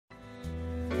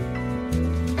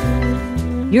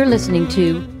You're listening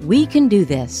to We Can Do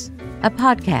This, a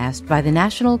podcast by the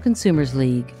National Consumers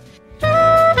League.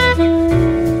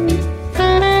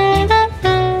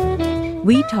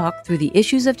 We talk through the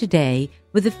issues of today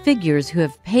with the figures who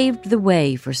have paved the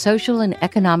way for social and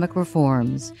economic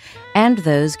reforms, and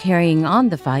those carrying on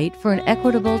the fight for an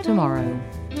equitable tomorrow.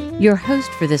 Your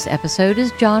host for this episode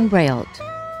is John Breyault,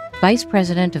 Vice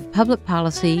President of Public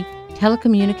Policy,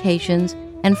 Telecommunications,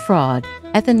 and Fraud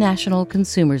at the National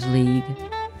Consumers League.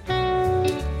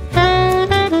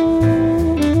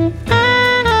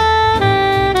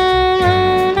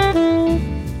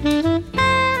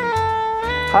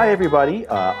 Hi, everybody.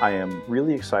 I am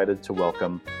really excited to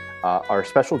welcome our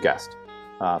special guest,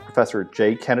 Professor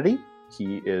Jay Kennedy.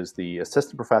 He is the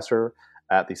assistant professor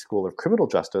at the School of Criminal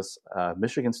Justice,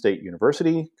 Michigan State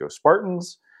University. Go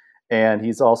Spartans. And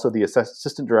he's also the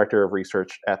assistant director of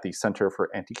research at the Center for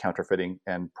Anti-Counterfeiting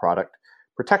and Product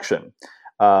Protection.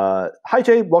 Hi,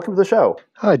 Jay. Welcome to the show.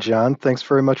 Hi, John. Thanks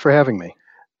very much for having me.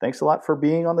 Thanks a lot for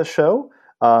being on the show.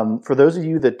 For those of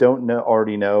you that don't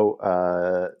already know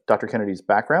Dr. Kennedy's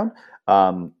background,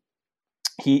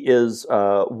 he is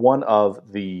one of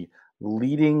the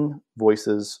leading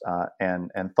voices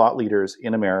and thought leaders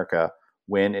in America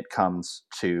when it comes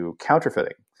to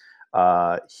counterfeiting.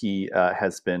 He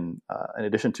has been, in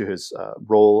addition to his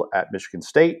role at Michigan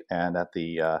State and at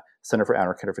the Center for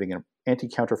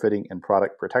Anti-Counterfeiting and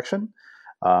Product Protection,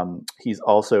 he's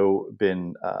also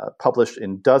been published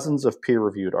in dozens of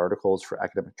peer-reviewed articles for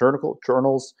academic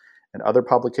journals and other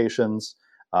publications.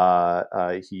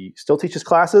 He still teaches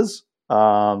classes,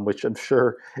 which I'm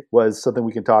sure was something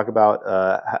we can talk about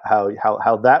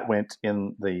how that went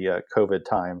in the COVID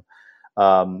time.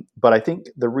 But I think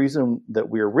the reason that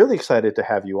we're really excited to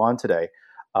have you on today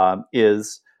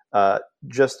is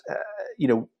just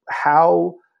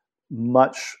how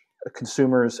much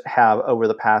consumers have over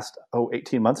the past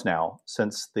 18 months now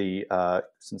since the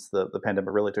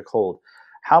pandemic really took hold,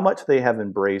 how much they have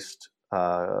embraced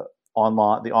the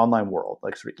online world,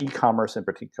 like sort of e-commerce in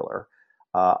particular.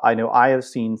 I know I have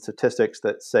seen statistics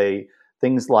that say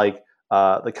things like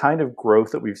the kind of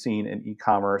growth that we've seen in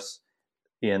e-commerce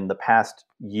in the past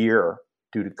year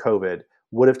due to COVID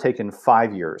would have taken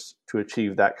 5 years to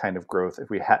achieve that kind of growth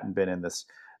if we hadn't been in this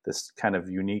kind of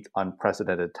unique,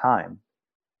 unprecedented time.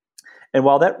 And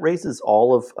while that raises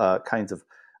all of kinds of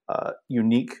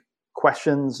unique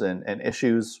questions and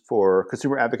issues for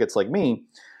consumer advocates like me,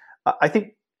 I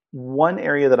think one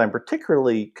area that I'm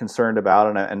particularly concerned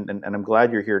about, and I'm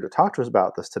glad you're here to talk to us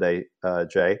about this today,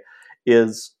 Jay,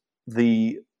 is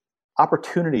the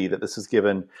opportunity that this has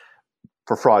given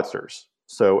for fraudsters.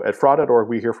 So at fraud.org,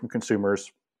 we hear from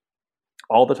consumers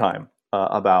all the time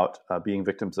about being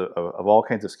victims of all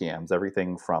kinds of scams,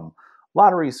 everything from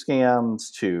lottery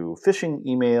scams to phishing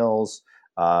emails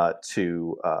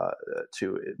to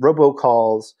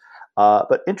robocalls.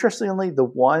 But interestingly, the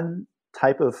one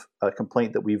type of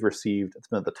complaint that we've received that's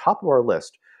been at the top of our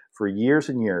list for years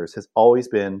and years has always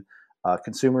been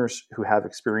consumers who have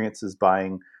experiences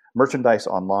buying merchandise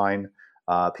online,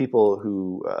 people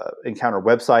who encounter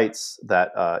websites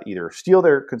that either steal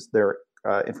their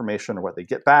information or what they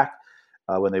get back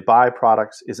when they buy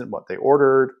products isn't what they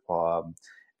ordered.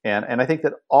 And I think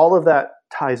that all of that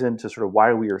ties into sort of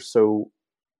why we are so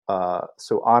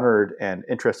honored and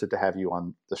interested to have you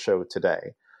on the show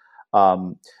today.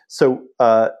 So,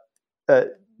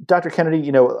 Dr.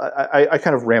 Kennedy, I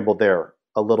kind of rambled there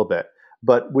a little bit,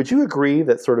 but would you agree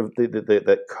that sort of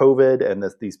that COVID and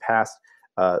these past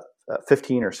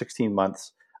 15 or 16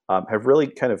 months have really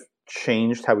kind of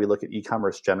changed how we look at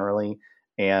e-commerce generally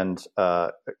and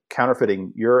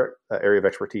counterfeiting, your area of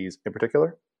expertise in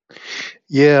particular?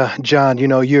 Yeah, John,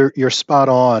 you're spot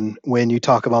on when you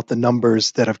talk about the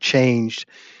numbers that have changed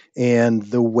and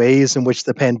the ways in which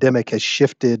the pandemic has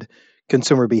shifted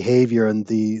consumer behavior and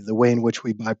the way in which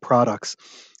we buy products.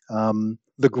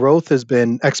 The growth has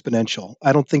been exponential.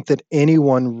 I don't think that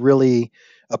anyone really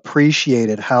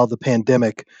appreciated how the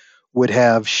pandemic would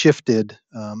have shifted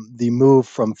the move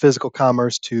from physical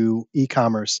commerce to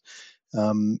e-commerce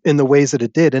in the ways that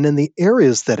it did and in the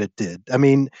areas that it did. I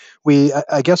mean,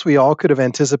 I guess we all could have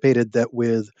anticipated that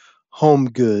with home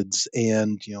goods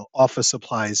and office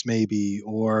supplies maybe,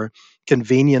 or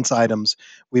convenience items,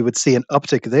 we would see an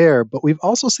uptick there. But we've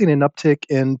also seen an uptick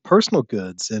in personal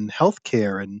goods and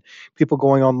healthcare and people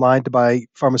going online to buy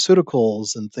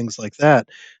pharmaceuticals and things like that.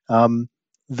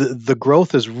 The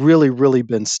growth has really, really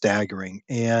been staggering,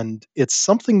 and it's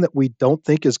something that we don't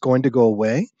think is going to go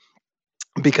away.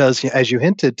 Because as you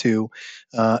hinted to,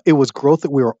 it was growth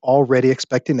that we were already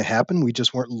expecting to happen. We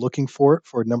just weren't looking for it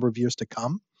for a number of years to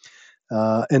come.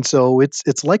 And so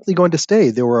it's likely going to stay.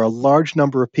 There were a large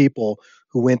number of people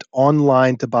who went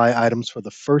online to buy items for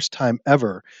the first time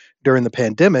ever during the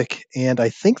pandemic, and I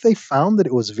think they found that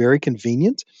it was very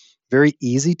convenient, very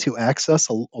easy to access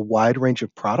a wide range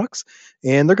of products,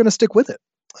 and they're going to stick with it,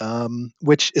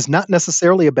 which is not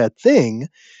necessarily a bad thing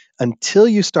until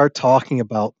you start talking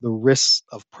about the risks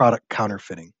of product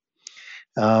counterfeiting.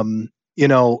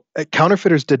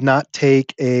 Counterfeiters did not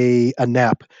take a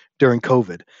nap during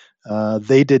COVID.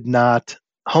 They did not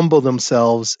humble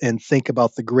themselves and think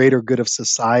about the greater good of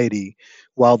society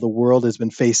while the world has been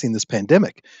facing this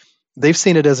pandemic. They've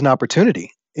seen it as an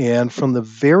opportunity. And from the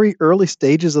very early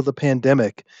stages of the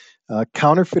pandemic,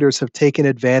 counterfeiters have taken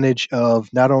advantage of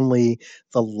not only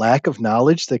the lack of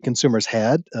knowledge that consumers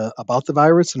had about the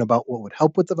virus and about what would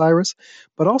help with the virus,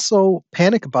 but also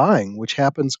panic buying, which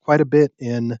happens quite a bit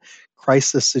in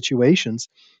crisis situations.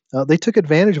 They took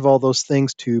advantage of all those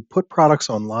things to put products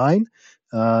online,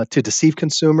 to deceive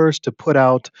consumers, to put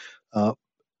out uh,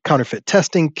 counterfeit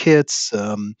testing kits,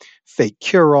 fake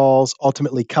cure alls,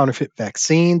 ultimately counterfeit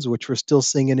vaccines, which we're still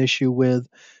seeing an issue with.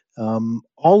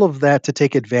 All of that to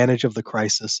take advantage of the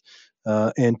crisis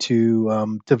and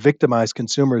to victimize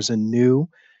consumers in new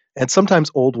and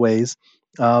sometimes old ways,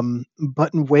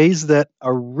 but in ways that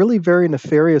are really very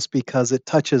nefarious because it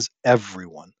touches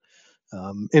everyone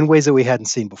in ways that we hadn't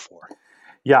seen before.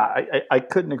 Yeah, I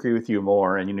couldn't agree with you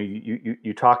more. And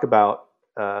you talk about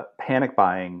panic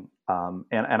buying,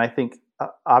 and I think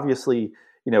obviously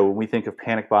when we think of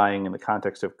panic buying in the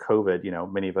context of COVID,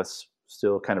 many of us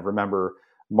still kind of remember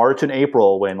March and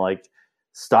April when like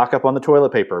stock up on the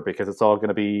toilet paper because it's all going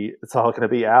to be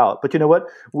out. But you know what?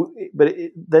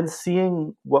 Then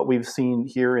seeing what we've seen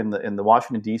here in the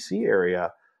Washington D.C.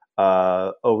 area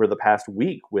over the past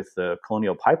week with the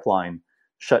Colonial Pipeline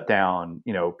shut down,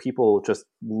 people just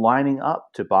lining up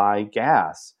to buy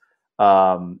gas.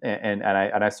 And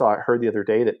I heard the other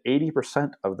day that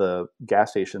 80% of the gas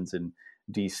stations in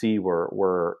DC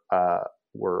were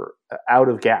out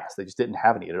of gas. They just didn't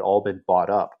have any. It had all been bought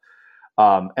up.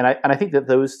 And I think that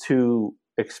those two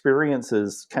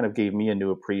experiences kind of gave me a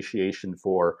new appreciation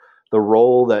for the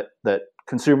role that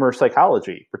consumer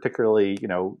psychology, particularly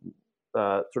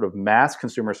sort of mass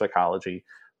consumer psychology,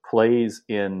 plays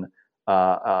in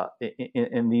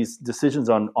these decisions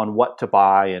on what to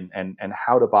buy and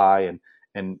how to buy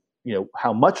and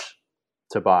how much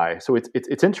to buy. So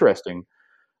it's interesting,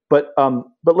 but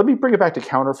let me bring it back to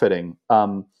counterfeiting.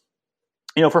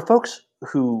 For folks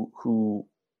who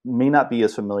may not be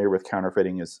as familiar with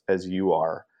counterfeiting as you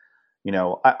are,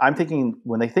 I'm thinking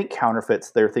when they think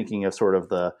counterfeits, they're thinking of sort of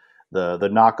the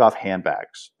knockoff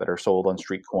handbags that are sold on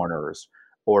street corners,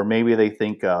 or maybe they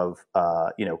think of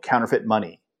counterfeit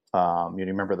money. You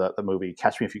remember the movie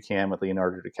Catch Me If You Can with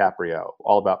Leonardo DiCaprio,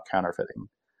 all about counterfeiting.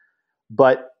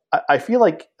 But I feel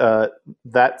like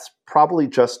that's probably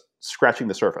just scratching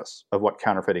the surface of what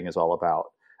counterfeiting is all about.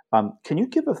 Can you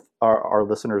give our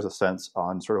listeners a sense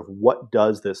on sort of what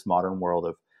does this modern world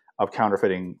of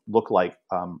counterfeiting look like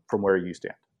from where you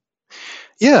stand?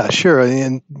 Yeah, sure.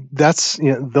 And that's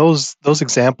those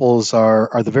examples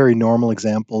are the very normal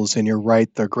examples, and you're right,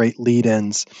 they're great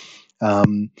lead-ins.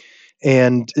 Um,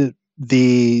 and I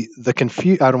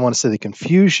don't want to say the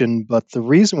confusion, but the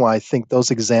reason why I think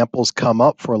those examples come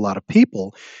up for a lot of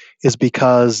people is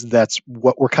because that's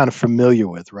what we're kind of familiar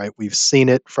with, right? We've seen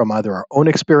it from either our own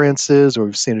experiences or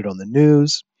we've seen it on the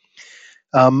news.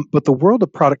 But the world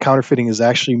of product counterfeiting is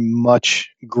actually much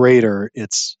greater.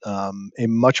 It's a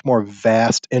much more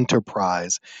vast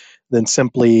enterprise than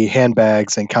simply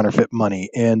handbags and counterfeit money.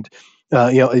 And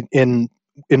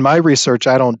in my research,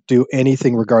 I don't do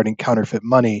anything regarding counterfeit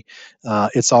money.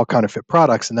 It's all counterfeit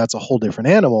products, and that's a whole different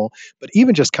animal. But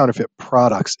even just counterfeit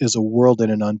products is a world in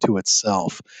and unto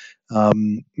itself.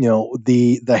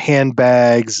 The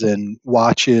handbags and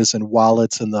watches and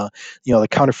wallets and the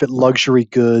counterfeit luxury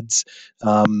goods.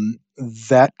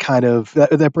 That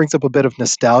brings up a bit of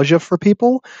nostalgia for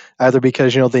people, either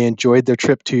because they enjoyed their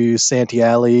trip to Santee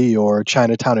Alley or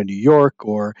Chinatown in New York,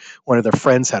 or one of their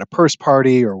friends had a purse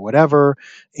party or whatever,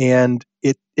 and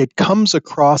it comes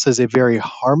across as a very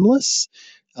harmless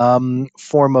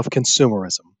form of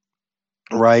consumerism.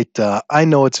 Right. I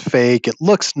know it's fake. It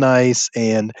looks nice,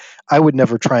 and I would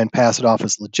never try and pass it off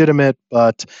as legitimate,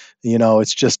 but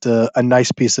it's just a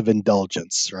nice piece of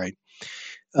indulgence, right?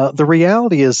 The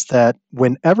reality is that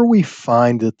whenever we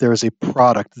find that there's a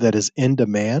product that is in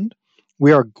demand,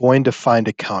 we are going to find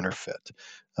a counterfeit.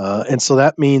 And so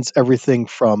that means everything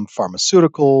from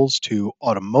pharmaceuticals to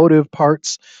automotive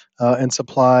parts and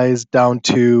supplies down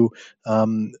to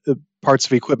parts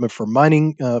of equipment for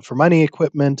mining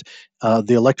equipment,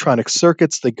 the electronic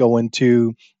circuits that go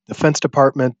into Defense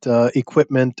Department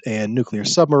equipment and nuclear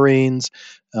submarines,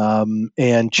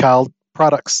 and child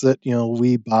products that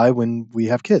we buy when we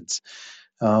have kids.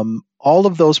 All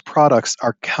of those products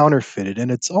are counterfeited,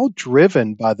 and it's all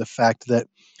driven by the fact that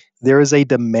there is a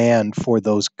demand for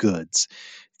those goods.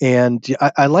 And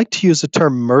I like to use the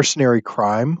term mercenary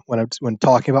crime when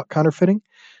talking about counterfeiting.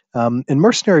 And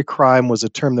mercenary crime was a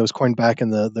term that was coined back in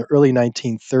the early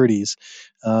 1930s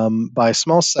by a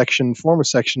former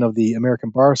section of the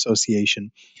American Bar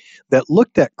Association that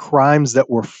looked at crimes that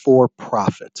were for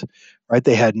profit, right?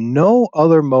 They had no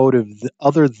other motive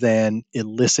other than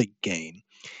illicit gain.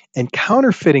 And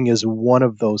counterfeiting is one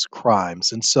of those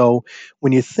crimes. And so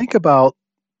when you think about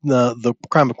the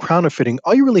crime of counterfeiting,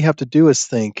 all you really have to do is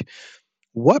think,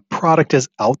 what product is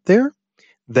out there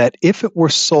that if it were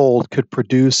sold could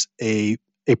produce a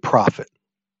profit?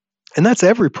 And that's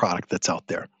every product that's out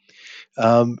there.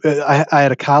 I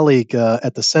had a colleague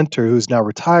at the center who's now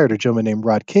retired, a gentleman named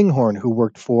Rod Kinghorn, who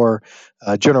worked for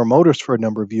General Motors for a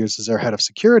number of years as their head of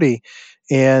security.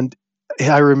 And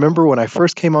I remember when I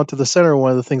first came onto the center,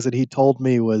 one of the things that he told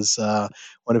me was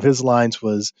one of his lines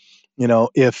was,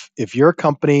 if you're a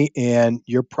company and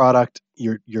your product,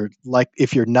 you're like,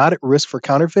 if you're not at risk for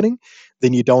counterfeiting,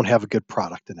 then you don't have a good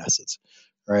product in essence,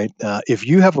 right? If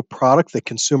you have a product that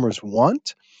consumers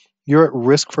want, you're at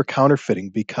risk for counterfeiting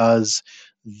because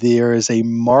there is a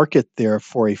market there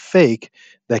for a fake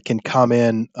that can come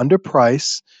in under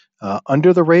price,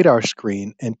 under the radar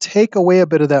screen, and take away a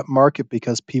bit of that market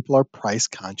because people are price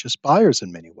conscious buyers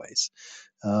in many ways.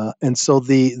 And so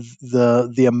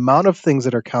the amount of things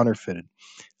that are counterfeited,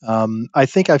 I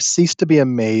think I've ceased to be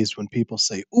amazed when people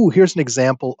say, "Ooh, here's an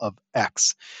example of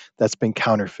X that's been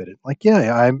counterfeited." Like,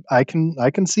 yeah, I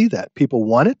can see that people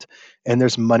want it, and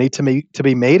there's money to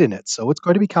be made in it, so it's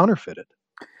going to be counterfeited.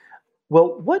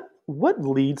 Well, what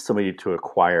leads somebody to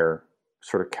acquire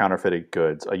sort of counterfeited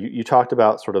goods? You talked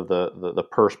about sort of the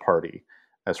purse party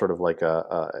as sort of like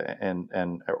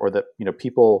and or that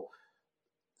people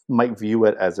might view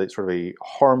it as a sort of a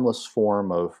harmless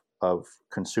form of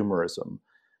consumerism.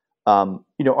 Do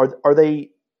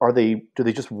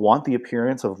they just want the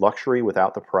appearance of luxury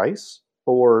without the price,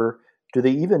 or do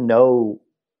they even know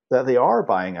that they are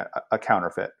buying a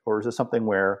counterfeit, or is it something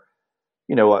where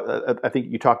I think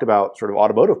you talked about sort of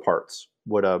automotive parts.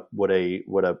 Would an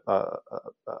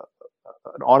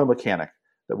auto mechanic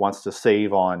that wants to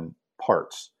save on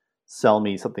parts sell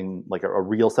me something like a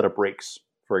real set of brakes,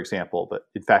 for example, but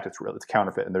in fact it's real, it's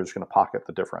counterfeit, and they're just going to pocket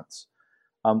the difference?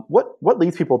 What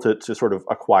leads people to sort of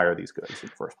acquire these goods in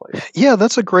the first place? Yeah,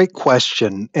 that's a great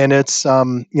question, and it's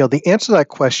the answer to that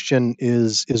question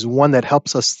is one that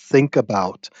helps us think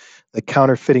about the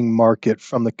counterfeiting market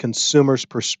from the consumer's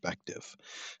perspective.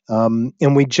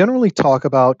 And we generally talk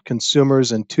about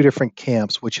consumers in two different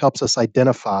camps, which helps us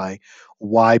identify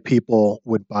why people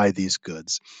would buy these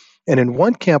goods. And in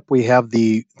one camp, we have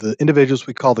the individuals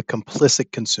we call the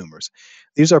complicit consumers.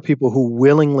 These are people who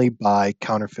willingly buy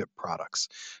counterfeit products.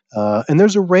 And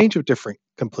there's a range of different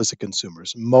complicit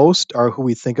consumers. Most are who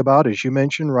we think about, as you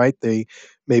mentioned, right? They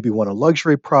maybe want a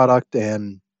luxury product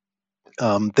and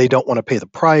they don't want to pay the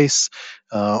price,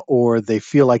 or they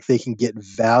feel like they can get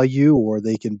value, or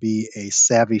they can be a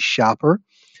savvy shopper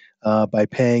by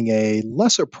paying a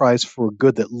lesser price for a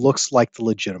good that looks like the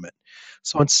legitimate.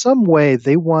 So, in some way,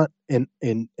 they want an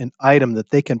item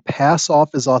that they can pass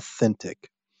off as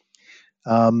authentic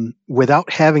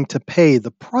without having to pay the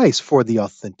price for the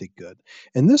authentic good.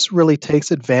 And this really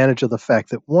takes advantage of the fact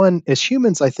that, one, as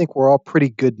humans, I think we're all pretty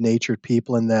good natured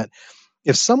people in that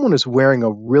if someone is wearing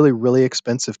a really, really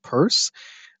expensive purse,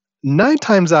 9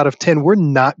 times out of 10, we're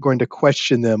not going to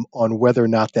question them on whether or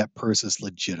not that purse is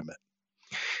legitimate.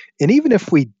 And even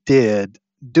if we did,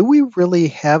 do we really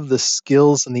have the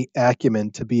skills and the acumen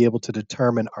to be able to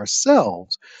determine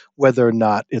ourselves whether or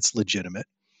not it's legitimate?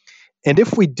 And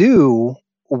if we do,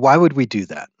 why would we do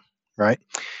that? Right?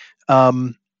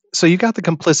 So you got the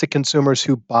complicit consumers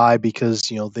who buy because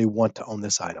they want to own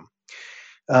this item.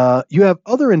 You have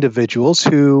other individuals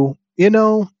who,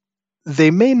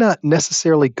 they may not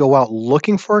necessarily go out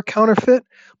looking for a counterfeit,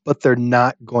 but they're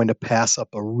not going to pass up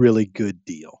a really good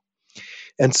deal.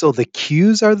 And so the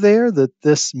cues are there that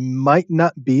this might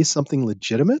not be something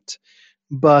legitimate,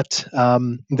 but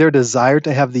their desire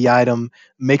to have the item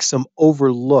makes them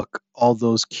overlook all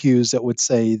those cues that would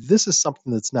say this is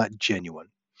something that's not genuine.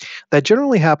 That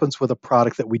generally happens with a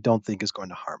product that we don't think is going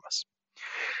to harm us.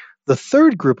 The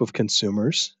third group of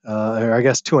consumers, or I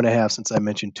guess two and a half since I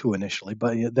mentioned two initially,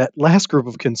 but that last group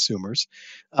of consumers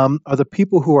are the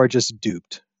people who are just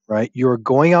duped, right? You're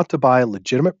going out to buy a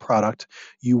legitimate product.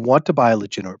 You want to buy a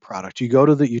legitimate product.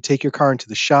 You take your car into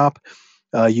the shop.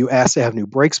 You ask to have new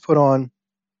brakes put on.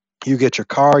 You get your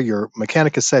car. Your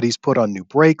mechanic has said he's put on new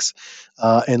brakes,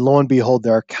 and lo and behold,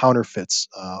 there are counterfeits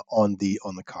on the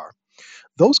car.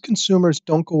 Those consumers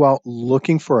don't go out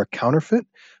looking for a counterfeit.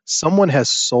 Someone has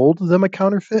sold them a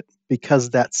counterfeit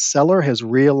because that seller has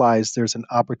realized there's an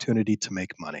opportunity to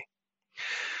make money.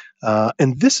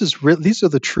 And these are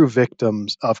the true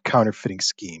victims of counterfeiting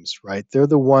schemes, right? They're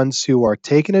the ones who are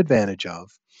taken advantage of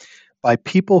by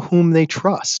people whom they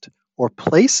trust or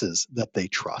places that they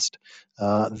trust.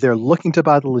 They're looking to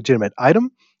buy the legitimate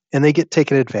item and they get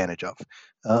taken advantage of.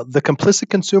 The complicit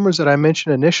consumers that I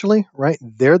mentioned initially, right?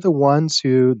 They're the ones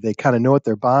who they kind of know what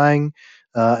they're buying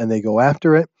and they go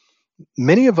after it.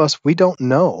 Many of us, we don't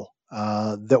know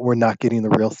that we're not getting the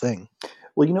real thing.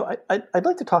 Well, I'd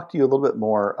like to talk to you a little bit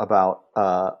more about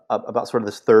sort of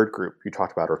this third group you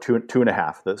talked about, or two and a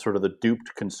half, the sort of the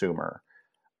duped consumer.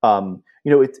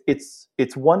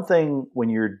 It's one thing when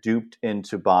you're duped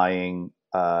into buying,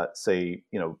 say,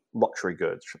 luxury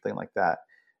goods or something like that.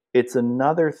 It's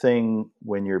another thing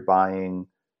when you're buying,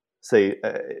 say,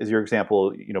 as your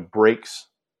example, brakes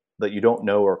that you don't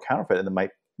know are counterfeit and that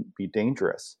might be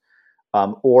dangerous.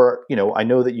 Or I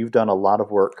know that you've done a lot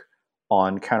of work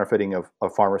on counterfeiting of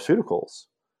pharmaceuticals.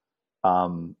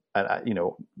 And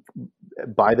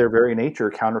by their very nature,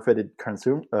 counterfeited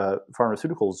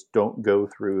pharmaceuticals don't go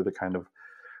through the kind of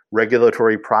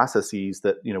regulatory processes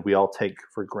that we all take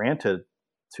for granted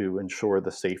to ensure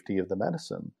the safety of the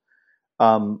medicine.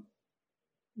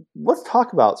 Let's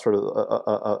talk about sort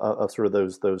of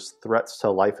those threats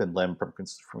to life and limb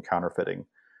from counterfeiting.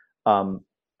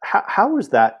 How is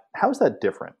that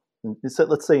different?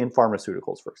 Let's say in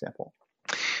pharmaceuticals, for example.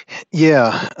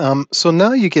 Yeah. So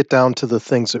now you get down to the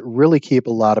things that really keep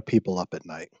a lot of people up at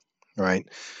night, right?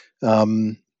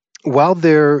 Um, while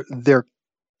there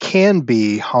can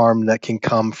be harm that can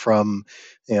come from,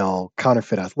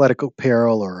 counterfeit athletic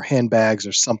apparel or handbags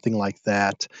or something like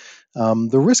that,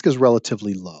 the risk is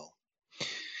relatively low.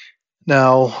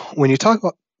 Now, when you talk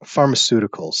about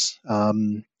pharmaceuticals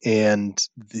and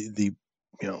the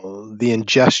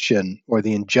ingestion or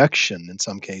the injection in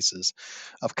some cases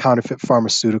of counterfeit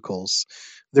pharmaceuticals,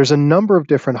 there's a number of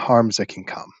different harms that can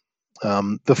come.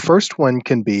 The first one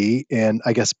can be, and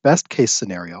I guess best case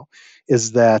scenario,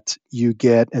 is that you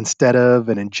get, instead of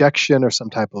an injection or some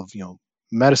type of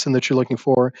medicine that you're looking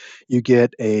for, you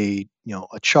get a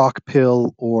chalk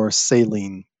pill or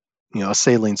saline, a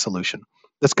saline solution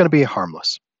that's going to be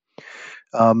harmless.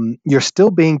 You're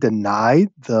still being denied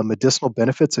the medicinal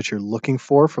benefits that you're looking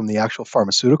for from the actual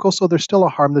pharmaceutical. So there's still a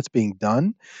harm that's being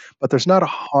done, but there's not a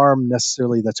harm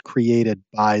necessarily that's created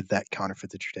by that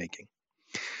counterfeit that you're taking.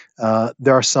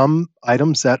 There are some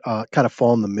items that kind of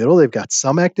fall in the middle. They've got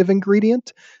some active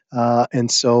ingredient,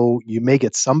 and so you may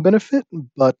get some benefit,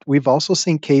 but we've also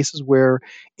seen cases where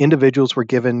individuals were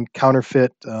given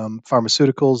counterfeit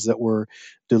pharmaceuticals that were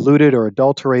diluted or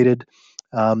adulterated.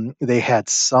 They had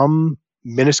some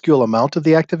minuscule amount of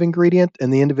the active ingredient,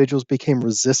 and the individuals became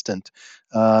resistant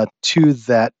to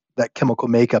that chemical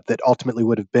makeup that ultimately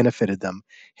would have benefited them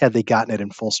had they gotten it in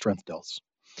full strength dose.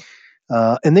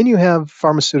 And then you have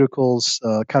pharmaceuticals,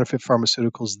 counterfeit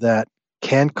pharmaceuticals that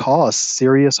can cause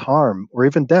serious harm or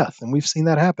even death, and we've seen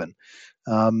that happen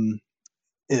um,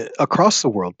 across the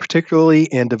world, particularly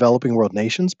in developing world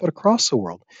nations, but across the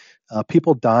world.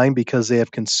 People dying because they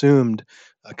have consumed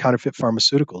counterfeit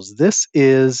pharmaceuticals. This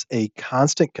is a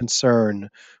constant concern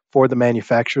for the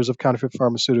manufacturers of counterfeit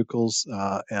pharmaceuticals,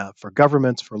 for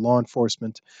governments, for law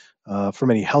enforcement, for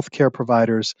many healthcare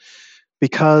providers,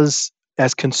 because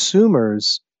as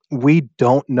consumers, we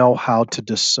don't know how to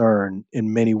discern,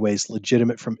 in many ways,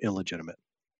 legitimate from illegitimate.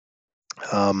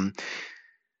 Um,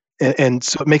 and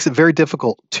so it makes it very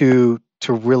difficult to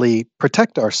really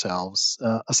protect ourselves,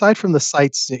 aside from the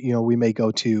sites that we may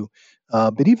go to.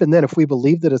 But even then, if we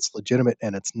believe that it's legitimate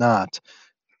and it's not,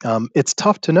 it's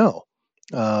tough to know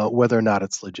whether or not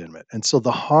it's legitimate. And so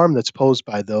the harm that's posed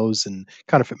by those and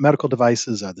counterfeit medical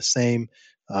devices are the same,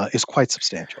 is quite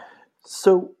substantial.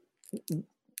 So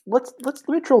let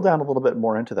me drill down a little bit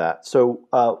more into that. So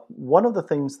one of the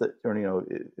things that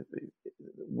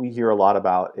we hear a lot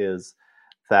about is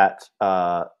that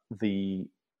the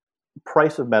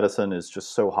price of medicine is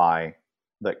just so high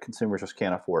that consumers just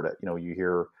can't afford it. You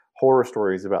hear horror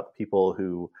stories about people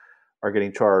who are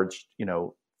getting charged,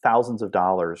 thousands of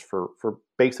dollars for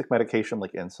basic medication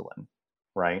like insulin,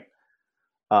 right?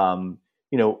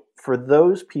 For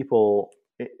those people,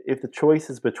 if the choice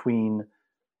is between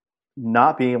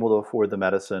not being able to afford the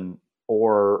medicine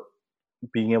or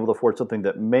being able to afford something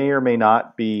that may or may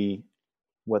not be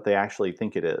what they actually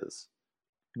think it is,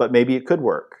 but maybe it could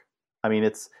work. I mean,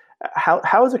 it's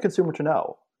how is a consumer to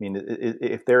know? I mean,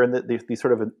 if they're in these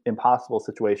sort of impossible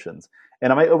situations,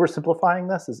 and am I oversimplifying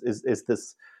this? Is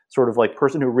this sort of like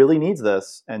person who really needs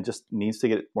this and just needs to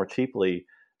get it more cheaply,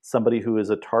 somebody who is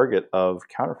a target of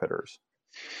counterfeiters?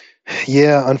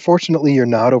 Yeah, unfortunately, you're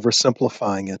not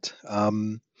oversimplifying it.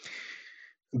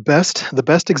 The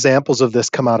best examples of this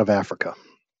come out of Africa,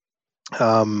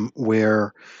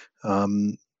 where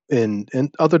in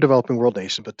other developing world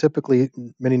nations, but typically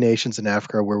many nations in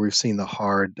Africa where we've seen the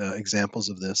hard examples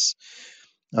of this,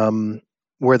 um,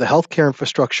 where the healthcare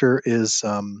infrastructure is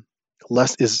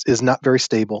less is not very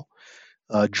stable.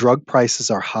 Drug prices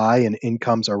are high and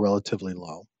incomes are relatively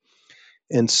low.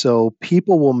 And so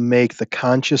people will make the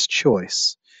conscious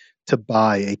choice to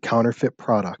buy a counterfeit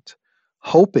product,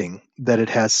 hoping that it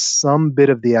has some bit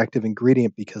of the active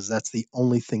ingredient because that's the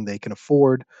only thing they can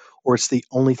afford or it's the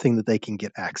only thing that they can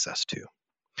get access to.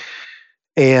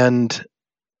 And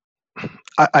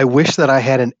I wish that I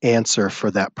had an answer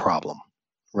for that problem,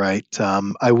 right?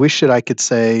 I wish that I could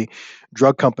say,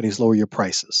 drug companies lower your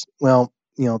prices. Well,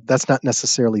 that's not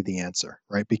necessarily the answer,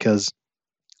 right? Because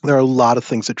there are a lot of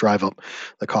things that drive up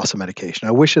the cost of medication.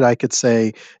 I wish that I could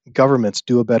say governments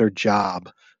do a better job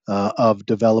of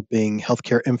developing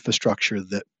healthcare infrastructure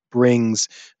that brings,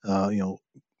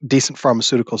 decent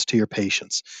pharmaceuticals to your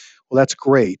patients. Well, that's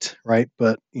great, right?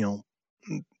 But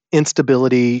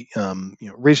instability,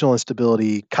 regional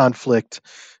instability, conflict,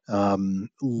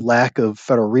 lack of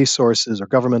federal resources or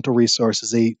governmental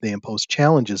resources, they impose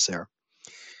challenges there.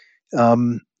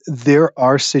 There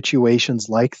are situations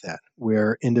like that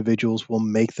where individuals will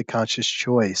make the conscious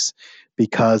choice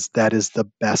because that is the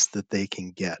best that they can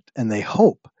get, and they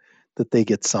hope that they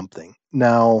get something.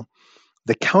 Now,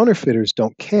 the counterfeiters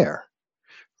don't care,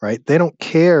 right? They don't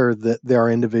care that there are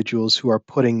individuals who are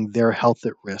putting their health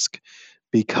at risk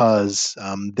because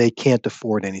they can't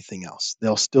afford anything else.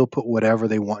 They'll still put whatever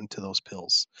they want into those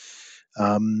pills.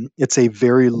 It's a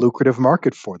very lucrative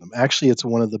market for them. Actually, it's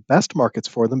one of the best markets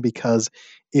for them because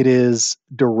it is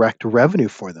direct revenue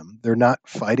for them. They're not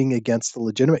fighting against the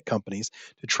legitimate companies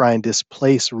to try and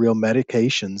displace real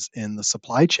medications in the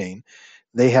supply chain.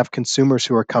 They have consumers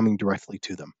who are coming directly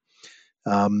to them.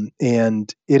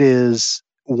 And it is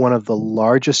one of the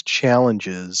largest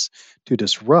challenges to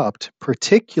disrupt,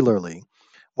 particularly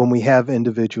when we have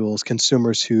individuals,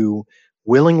 consumers who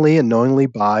willingly and knowingly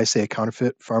buy, say, a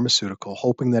counterfeit pharmaceutical,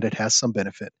 hoping that it has some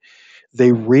benefit.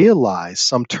 They realize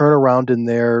some turnaround in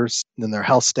their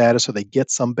health status, or they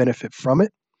get some benefit from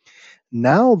it.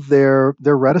 Now their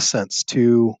reticence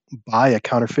to buy a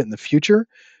counterfeit in the future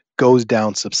goes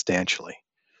down substantially,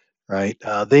 right?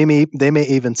 They may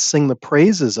even sing the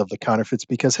praises of the counterfeits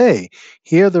because, hey,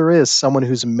 here there is someone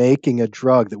who's making a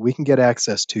drug that we can get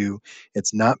access to.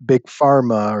 It's not big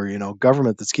pharma or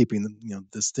government that's keeping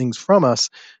these things from us.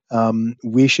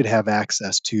 We should have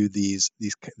access to these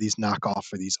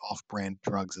knockoff or these off-brand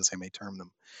drugs, as I may term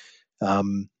them.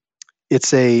 Um,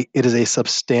 it is a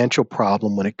substantial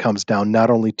problem when it comes down not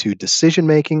only to decision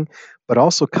making, but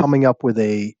also coming up with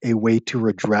a way to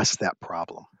redress that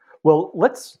problem. Well,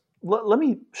 let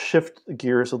me shift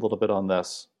gears a little bit on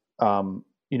this. You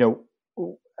know,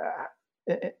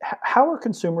 how are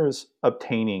consumers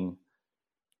obtaining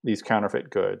these counterfeit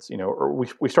goods? Or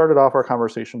we started off our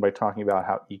conversation by talking about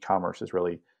how e-commerce is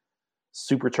really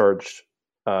supercharged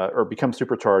or become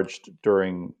supercharged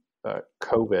during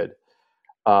COVID.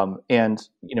 And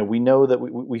we know that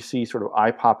we see sort of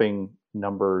eye-popping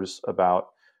numbers about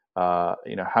how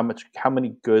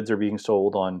many goods are being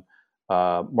sold on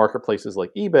marketplaces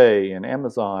like eBay and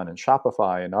Amazon and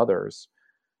Shopify and others.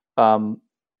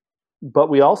 But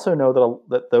we also know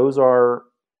that those are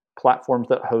platforms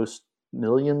that host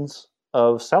millions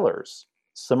of sellers.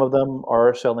 Some of them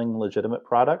are selling legitimate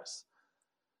products.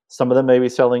 Some of them may be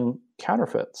selling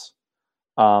counterfeits.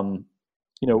 You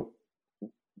know,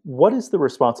 what is the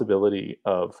responsibility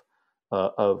of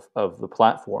the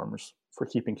platforms for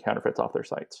keeping counterfeits off their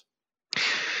sites?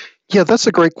 Yeah, that's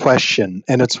a great question,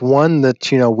 and it's one that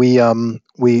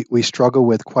we struggle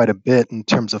with quite a bit in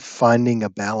terms of finding a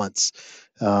balance.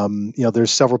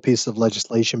 There's several pieces of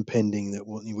legislation pending that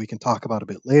we can talk about a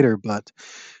bit later, but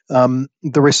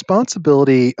the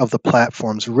responsibility of the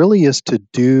platforms really is to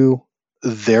do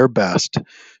their best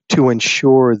to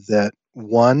ensure that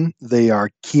one, they are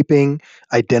keeping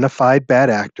identified bad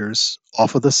actors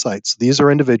off of the sites. These are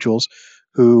individuals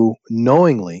who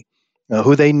knowingly,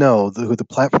 who they know, who the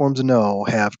platforms know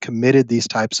have committed these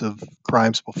types of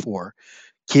crimes before,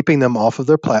 keeping them off of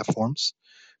their platforms.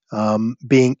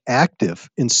 being active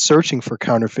in searching for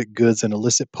counterfeit goods and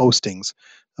illicit postings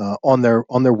on their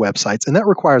websites, and that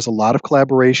requires a lot of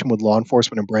collaboration with law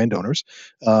enforcement and brand owners,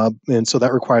 and so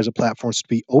that requires the platforms to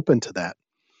be open to that.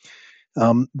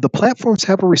 The platforms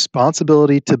have a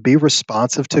responsibility to be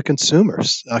responsive to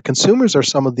consumers. Consumers are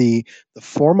some of the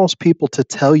foremost people to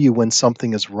tell you when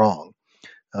something is wrong.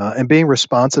 And being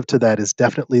responsive to that is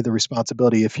definitely the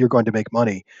responsibility if you're going to make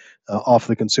money off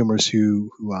the consumers who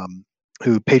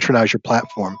patronize your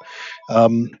platform.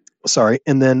 Um, sorry,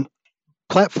 and then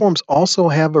platforms also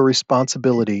have a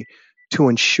responsibility to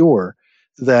ensure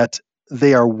that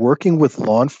they are working with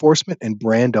law enforcement and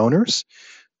brand owners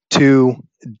to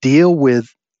deal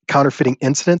with counterfeiting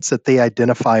incidents that they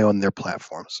identify on their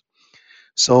platforms.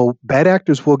 So bad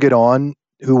actors will get on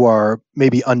who are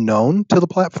maybe unknown to the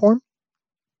platform.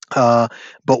 Uh,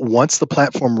 but once the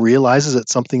platform realizes that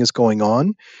something is going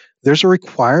on, there's a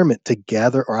requirement to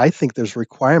gather, or I think there's a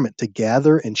requirement to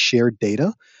gather and share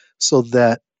data so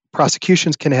that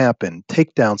prosecutions can happen,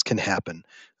 takedowns can happen,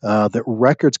 that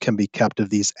records can be kept of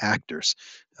these actors.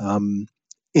 Um,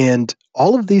 and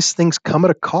all of these things come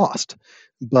at a cost.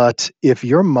 But if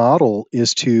your model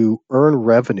is to earn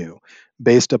revenue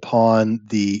based upon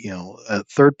the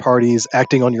third parties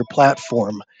acting on your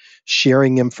platform,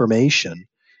 sharing information,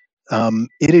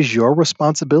 it is your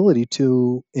responsibility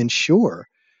to ensure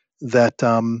that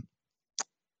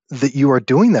that you are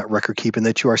doing that record keeping,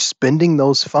 that you are spending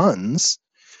those funds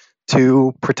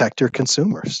to protect your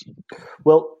consumers.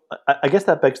 Well, I guess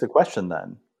that begs the question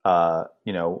then.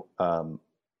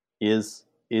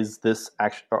 Is this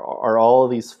actually, are all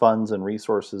of these funds and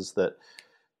resources that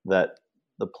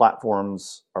the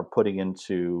platforms are putting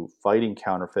into fighting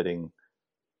counterfeiting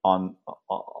on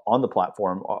on the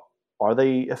platform, are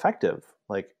they effective?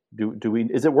 Like, do we,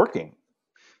 is it working?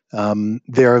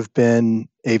 There have been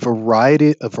a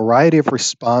variety of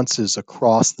responses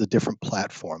across the different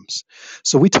platforms.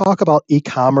 So we talk about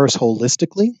e-commerce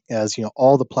holistically, as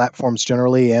all the platforms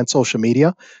generally, and social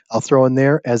media. I'll throw in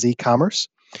there as e-commerce.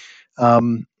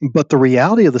 But the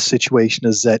reality of the situation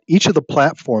is that each of the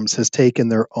platforms has taken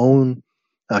their own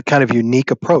kind of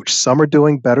unique approach. Some are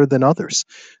doing better than others.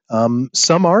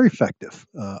 Some are effective,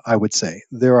 I would say.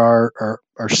 There are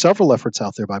several efforts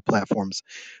out there by platforms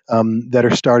that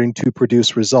are starting to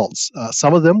produce results.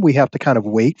 Some of them we have to kind of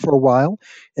wait for a while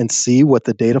and see what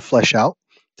the data flesh out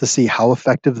to see how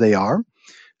effective they are.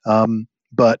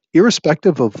 But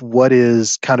irrespective of what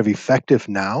is kind of effective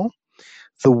now,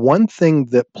 the one thing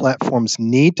that platforms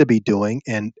need to be doing,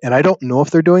 and I don't know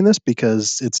if they're doing this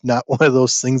because it's not one of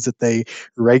those things that they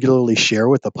regularly share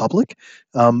with the public,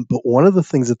 but one of the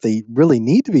things that they really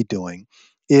need to be doing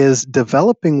is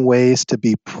developing ways to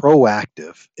be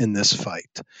proactive in this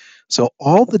fight. So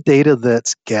all the data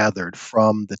that's gathered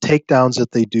from the takedowns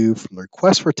that they do, from the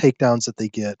requests for takedowns that they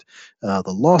get, the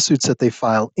lawsuits that they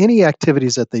file, any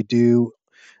activities that they do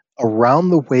around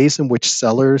the ways in which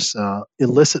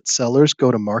illicit sellers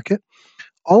go to market,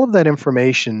 all of that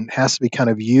information has to be kind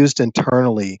of used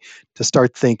internally to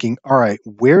start thinking, all right,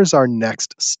 where's our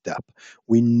next step?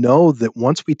 We know that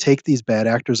once we take these bad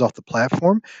actors off the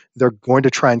platform, they're going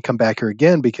to try and come back here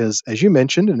again because, as you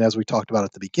mentioned, and as we talked about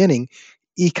at the beginning,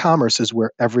 e commerce is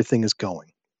where everything is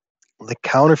going. The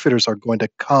counterfeiters are going to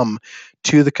come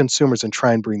to the consumers and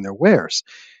try and bring their wares.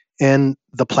 And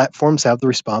the platforms have the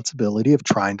responsibility of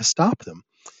trying to stop them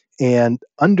and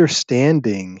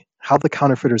understanding how the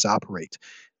counterfeiters operate,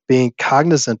 being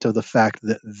cognizant of the fact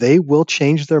that they will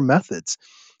change their methods,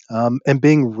 and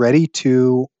being ready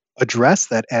to address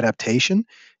that adaptation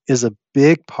is a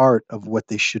big part of what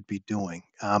they should be doing.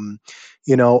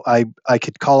 I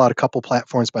could call out a couple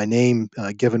platforms by name,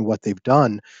 given what they've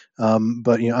done,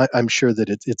 but I'm sure that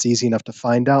it's easy enough to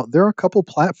find out. There are a couple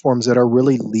platforms that are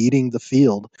really leading the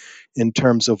field in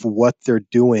terms of what they're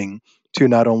doing to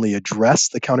not only address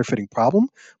the counterfeiting problem,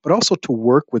 but also to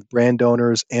work with brand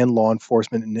owners and law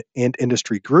enforcement and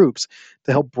industry groups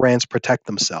to help brands protect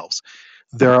themselves.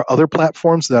 There are other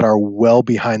platforms that are well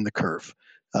behind the curve,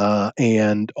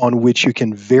 and on which you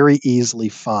can very easily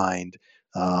find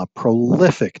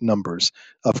prolific numbers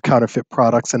of counterfeit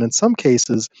products. And in some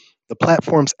cases, the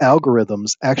platform's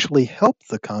algorithms actually help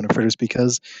the counterfeiters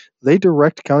because they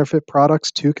direct counterfeit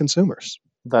products to consumers.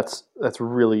 That's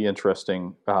really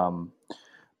interesting.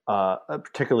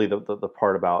 Particularly the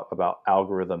part about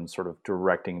algorithms sort of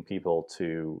directing people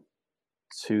to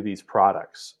these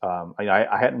products.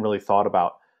 I hadn't really thought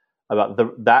about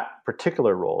that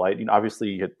particular role. Obviously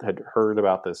you had heard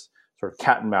about this sort of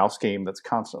cat and mouse game that's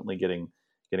constantly getting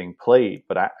played,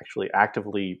 but actually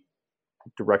actively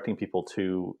directing people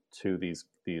to these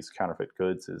counterfeit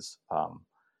goods is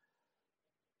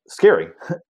scary.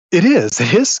 It is.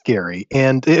 It is scary.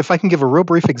 And if I can give a real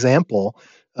brief example,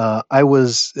 I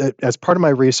was, as part of my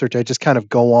research, I just kind of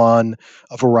go on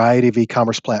a variety of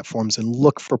e-commerce platforms and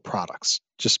look for products,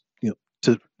 just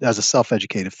as a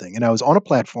self-educative thing. And I was on a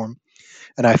platform,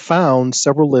 and I found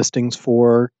several listings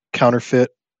for counterfeit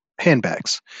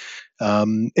handbags.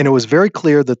 And it was very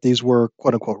clear that these were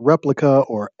quote unquote replica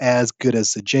or as good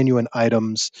as the genuine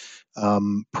items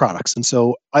products. And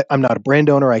so I'm not a brand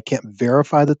owner. I can't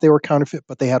verify that they were counterfeit,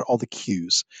 but they had all the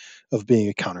cues of being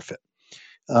a counterfeit.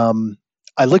 Um,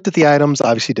 I looked at the items,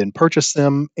 obviously didn't purchase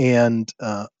them, and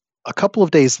a couple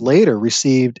of days later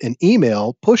received an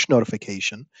email push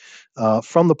notification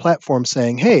from the platform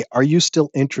saying, "Hey, are you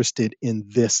still interested in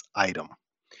this item?"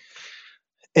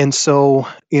 And so,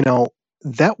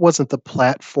 that wasn't the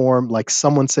platform like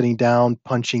someone sitting down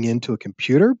punching into a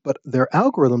computer, but their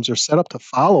algorithms are set up to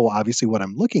follow obviously what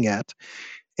I'm looking at.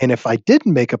 And if I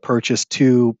didn't make a purchase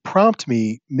to prompt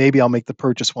me, maybe I'll make the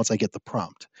purchase once I get the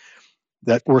prompt.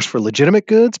 That works for legitimate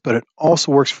goods, but it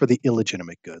also works for the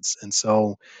illegitimate goods. And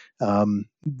so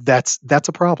that's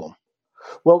a problem.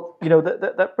 Well,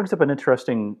 that brings up an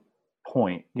interesting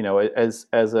point. As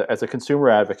a consumer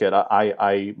advocate,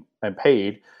 I am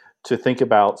paid to think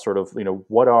about sort of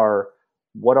what are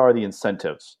the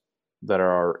incentives that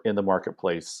are in the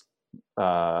marketplace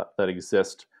that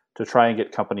exist to try and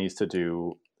get companies to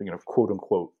do quote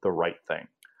unquote the right thing.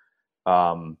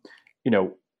 Um, you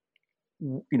know,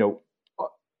 you know,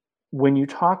 when you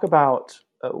talk about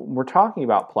we're talking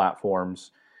about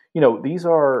platforms, these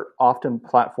are often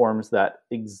platforms that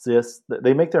exist.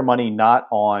 They make their money not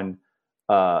on,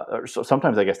 or so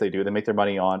sometimes I guess they do. They make their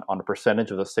money on a percentage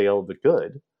of the sale of the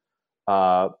good,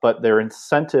 but their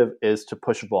incentive is to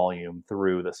push volume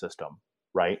through the system,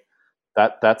 right?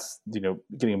 That's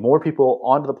getting more people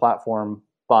onto the platform,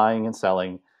 buying and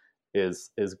selling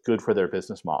is good for their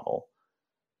business model.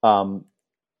 Um,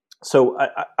 so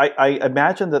I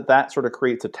imagine that sort of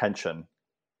creates a tension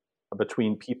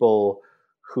between people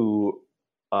who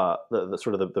the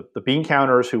sort of the bean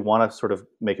counters who want to sort of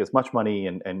make as much money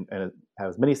and have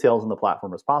as many sales on the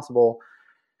platform as possible,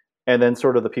 and then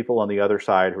sort of the people on the other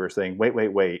side who are saying, wait,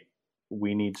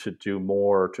 we need to do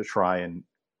more to try and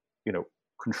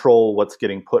control what's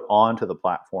getting put onto the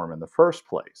platform in the first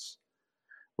place,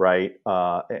 right?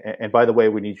 And by the way,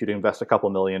 we need you to invest a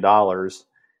couple $1 million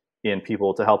in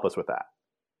people to help us with that,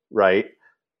 right?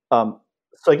 So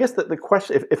I guess the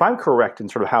question, if I'm correct in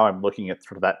sort of how I'm looking at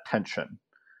sort of that tension,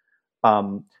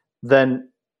 then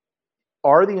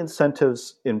are the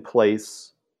incentives in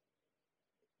place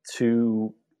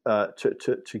to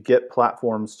get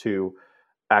platforms to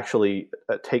actually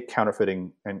take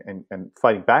counterfeiting and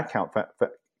fighting back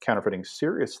counterfeiting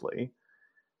seriously?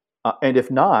 And if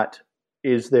not,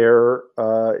 is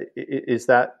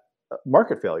that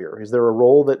market failure? Is there a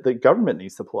role that the government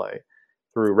needs to play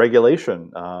through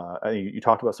regulation? You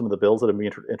talked about some of the bills that have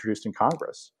been introduced in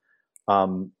Congress.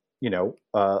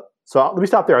 So let me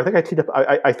stop there. I think I teed up.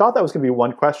 I thought that was going to be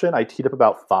one question. I teed up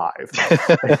about 5.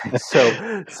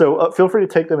 So feel free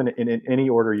to take them in any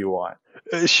order you want.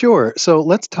 Sure. So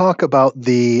let's talk about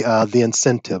the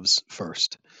incentives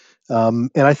first. And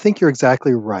I think you're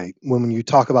exactly right when you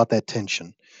talk about that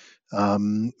tension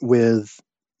with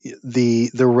the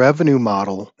revenue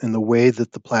model and the way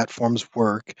that the platforms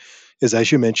work is,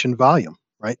 as you mentioned, volume,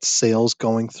 right? Sales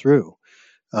going through.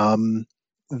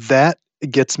 That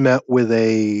gets met with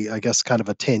I guess, kind of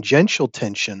a tangential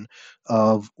tension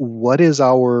of what is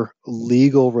our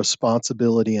legal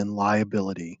responsibility and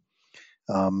liability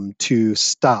to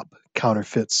stop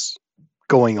counterfeits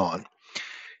going on.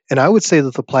 And I would say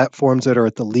that the platforms that are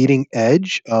at the leading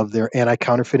edge of their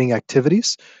anti-counterfeiting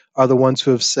activities are the ones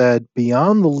who have said,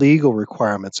 beyond the legal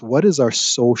requirements, what is our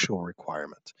social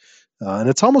requirement? And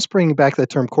it's almost bringing back that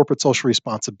term corporate social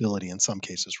responsibility in some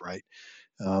cases, right?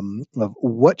 Of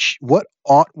what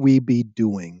ought we be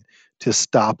doing to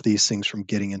stop these things from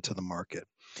getting into the market?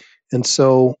 And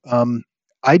so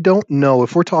I don't know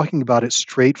if we're talking about it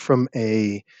straight from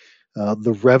the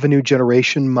revenue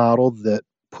generation model that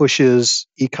pushes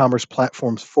e-commerce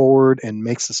platforms forward and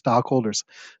makes the stockholders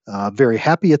very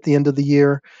happy at the end of the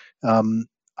year.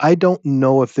 I don't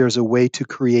know if there's a way to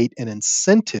create an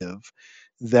incentive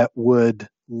that would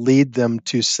lead them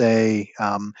to say,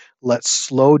 let's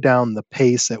slow down the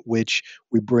pace at which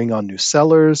we bring on new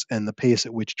sellers and the pace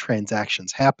at which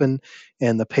transactions happen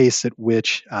and the pace at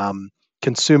which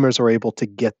consumers are able to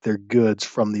get their goods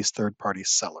from these third-party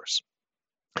sellers.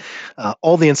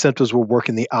 All the incentives will work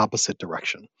in the opposite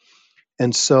direction.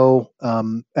 And so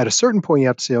at a certain point, you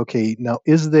have to say, okay, now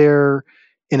is there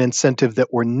an incentive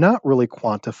that we're not really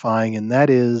quantifying? And that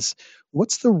is,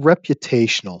 what's the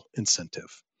reputational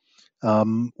incentive?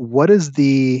 What is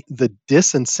the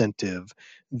disincentive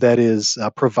that is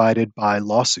provided by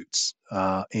lawsuits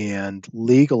and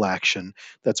legal action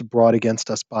that's brought against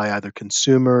us by either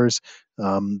consumers,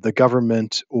 the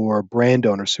government, or brand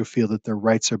owners who feel that their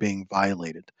rights are being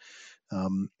violated?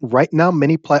 Right now,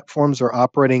 many platforms are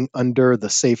operating under the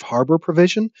safe harbor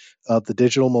provision of the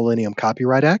Digital Millennium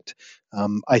Copyright Act.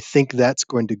 I think that's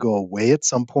going to go away at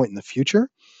some point in the future.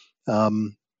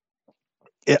 Um,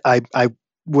 I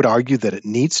would argue that it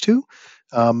needs to,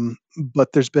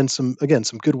 but there's been some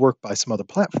good work by some other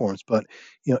platforms. But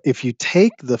if you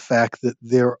take the fact that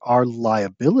there are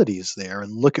liabilities there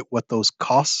and look at what those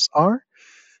costs are,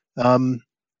 um,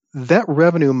 that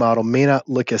revenue model may not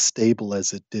look as stable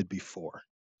as it did before.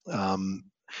 Um,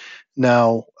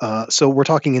 so we're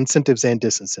talking incentives and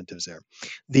disincentives there.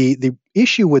 The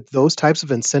issue with those types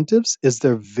of incentives is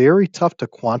they're very tough to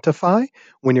quantify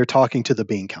when you're talking to the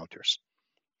bean counters,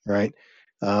 right?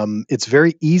 It's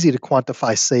very easy to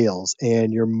quantify sales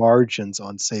and your margins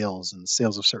on sales and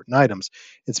sales of certain items.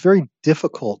 It's very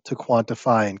difficult to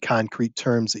quantify in concrete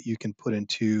terms that you can put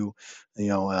into,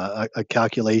 a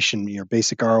calculation, your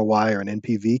basic ROI or an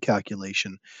NPV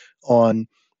calculation on,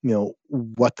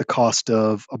 what the cost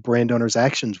of a brand owner's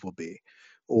actions will be,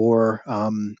 or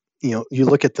you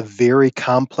look at the very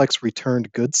complex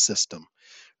returned goods system,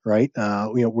 right?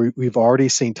 We've already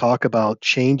seen talk about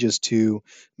changes to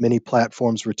many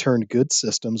platforms' returned goods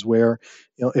systems where,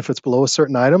 if it's below a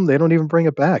certain item, they don't even bring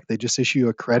it back. They just issue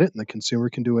a credit and the consumer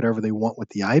can do whatever they want with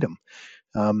the item.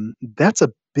 That's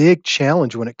a big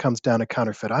challenge when it comes down to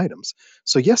counterfeit items.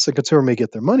 So, yes, the consumer may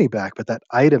get their money back, but that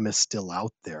item is still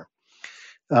out there.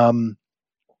 Um,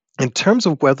 in terms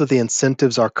of whether the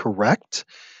incentives are correct,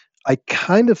 I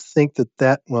kind of think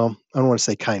well, I don't want to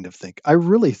say kind of think. I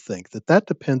really think that that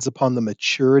depends upon the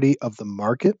maturity of the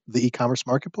market, the e-commerce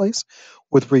marketplace,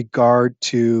 with regard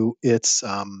to its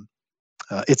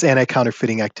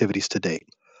anti-counterfeiting activities to date.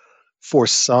 For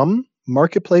some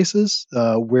marketplaces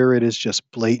where it is just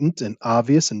blatant and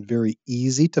obvious and very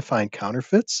easy to find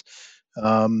counterfeits,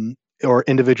 or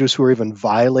individuals who are even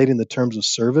violating the terms of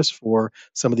service for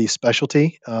some of these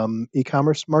specialty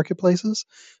e-commerce marketplaces,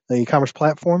 e-commerce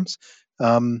platforms,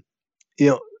 um, you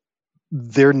know,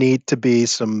 there need to be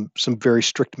some very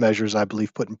strict measures, I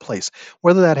believe, put in place.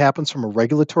 Whether that happens from a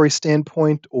regulatory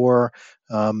standpoint or,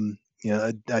 dare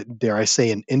I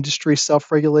say, an industry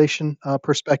self-regulation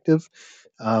perspective,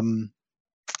 um,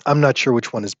 I'm not sure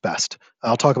which one is best.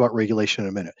 I'll talk about regulation in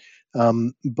a minute.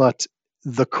 But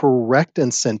the correct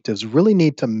incentives really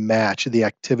need to match the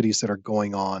activities that are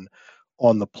going on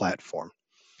the platform.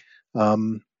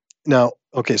 Now,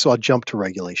 okay, so I'll jump to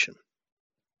regulation.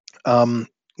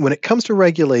 When it comes to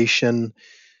regulation,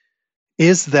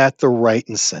 is that the right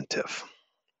incentive?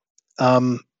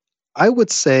 Um, I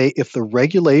would say if the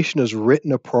regulation is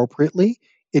written appropriately,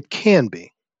 it can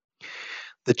be.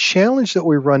 The challenge that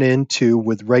we run into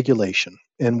with regulation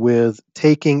and with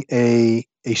taking a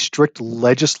strict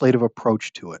legislative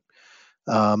approach to it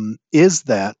is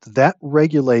that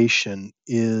regulation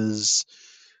is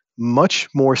much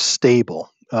more stable.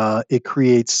 It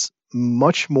creates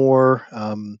much more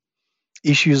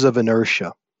issues of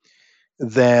inertia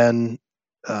than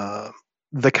uh,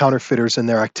 the counterfeiters and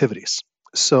their activities.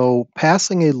 So,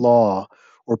 passing a law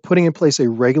or putting in place a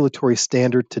regulatory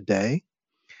standard today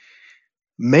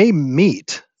may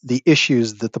meet the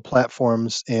issues that the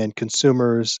platforms and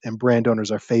consumers and brand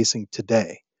owners are facing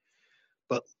today.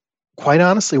 But quite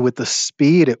honestly, with the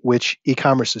speed at which e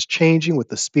commerce is changing, with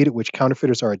the speed at which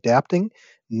counterfeiters are adapting,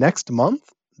 next month,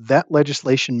 that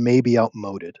legislation may be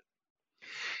outmoded.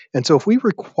 And so, if we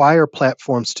require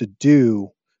platforms to do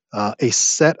a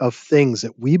set of things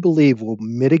that we believe will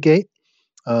mitigate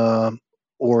um,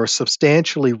 or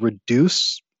substantially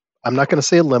reduce, I'm not going to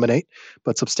say eliminate,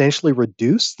 but substantially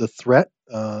reduce the threat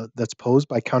that's posed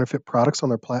by counterfeit products on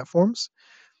their platforms,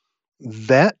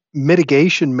 that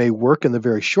mitigation may work in the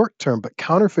very short term, but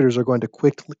counterfeiters are going to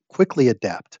quickly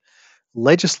adapt.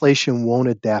 Legislation won't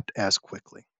adapt as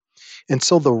quickly. And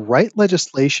so the right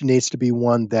legislation needs to be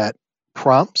one that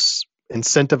prompts,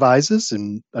 incentivizes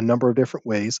in a number of different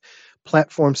ways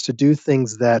platforms to do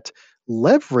things that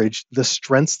leverage the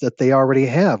strengths that they already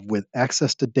have with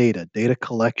access to data, data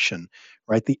collection,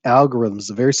 right? The algorithms,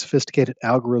 the very sophisticated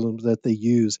algorithms that they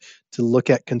use to look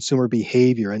at consumer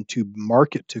behavior and to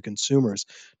market to consumers,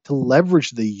 to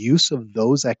leverage the use of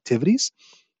those activities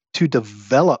to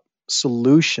develop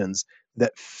solutions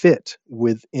that fit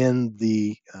within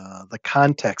the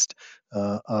context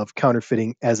of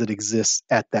counterfeiting as it exists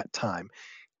at that time,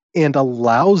 and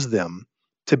allows them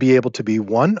to be able to be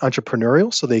one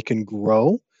entrepreneurial, so they can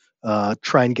grow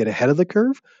try and get ahead of the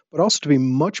curve, but also to be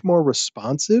much more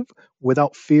responsive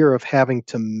without fear of having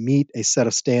to meet a set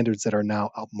of standards that are now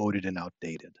outmoded and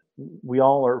outdated. We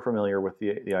all are familiar with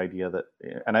the idea that,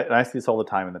 and I see this all the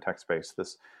time in the tech space.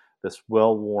 This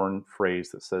well-worn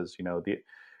phrase that says, the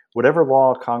whatever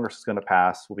law Congress is going to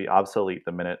pass will be obsolete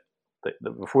the minute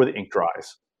before the ink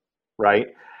dries, right?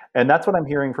 And that's what I'm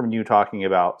hearing from you talking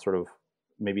about, sort of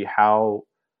maybe how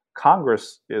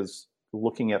Congress is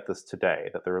looking at this today.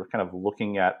 That they're kind of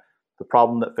looking at the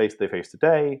problem that they face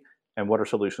today, and what are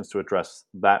solutions to address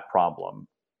that problem.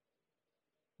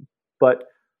 But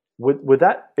would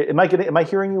that am I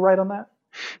hearing you right on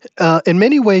that? In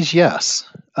many ways, yes.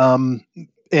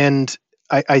 And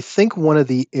I think one of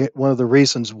the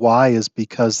reasons why is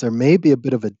because there may be a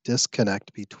bit of a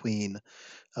disconnect between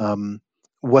um,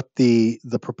 what the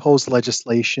proposed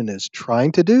legislation is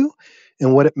trying to do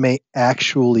and what it may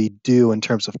actually do in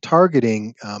terms of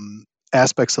targeting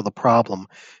aspects of the problem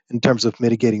in terms of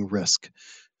mitigating risk.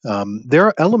 There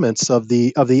are elements of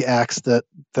the acts that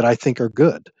I think are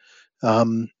good.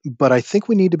 But I think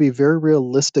we need to be very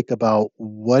realistic about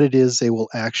what it is they will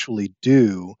actually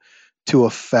do to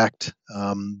affect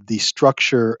the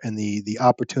structure and the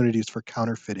opportunities for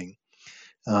counterfeiting.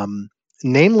 Um,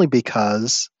 Namely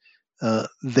because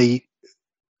they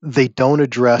don't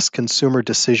address consumer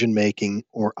decision making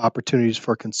or opportunities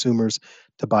for consumers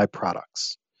to buy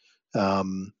products.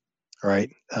 Um, right?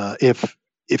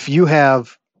 If you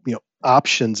have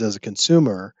options as a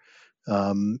consumer,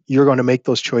 you're going to make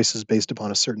those choices based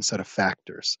upon a certain set of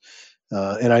factors.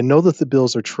 And I know that the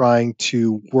bills are trying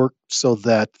to work so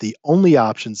that the only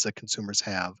options that consumers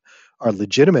have are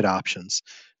legitimate options.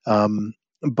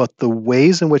 But the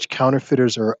ways in which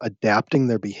counterfeiters are adapting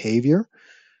their behavior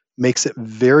makes it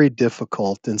very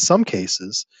difficult in some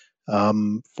cases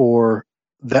for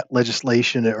that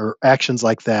legislation or actions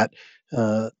like that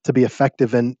to be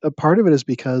effective. And a part of it is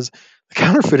because the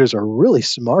counterfeiters are really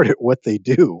smart at what they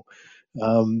do.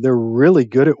 They're really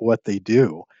good at what they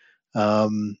do.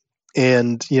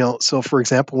 And, so for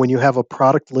example, when you have a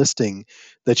product listing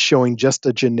that's showing just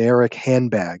a generic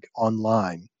handbag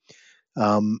online,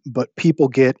 but people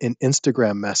get an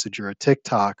Instagram message or a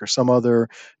TikTok or some other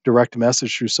direct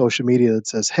message through social media that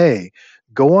says, hey,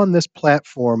 go on this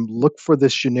platform, look for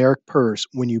this generic purse.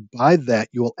 When you buy that,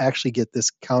 you will actually get this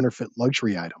counterfeit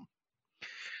luxury item.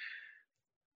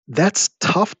 That's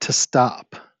tough to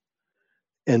stop.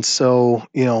 And so,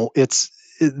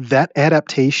 that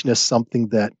adaptation is something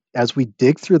that as we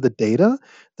dig through the data,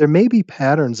 there may be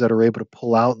patterns that are able to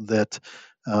pull out that,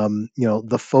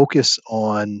 the focus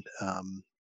on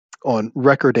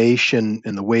recordation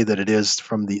in the way that it is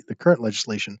from the current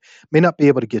legislation may not be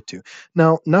able to get to.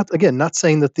 Now, not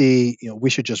saying that we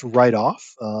should just write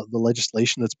off the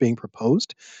legislation that's being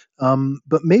proposed,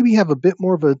 but maybe have a bit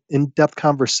more of an in-depth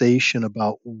conversation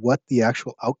about what the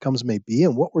actual outcomes may be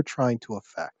and what we're trying to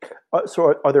affect.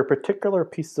 So are there particular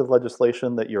pieces of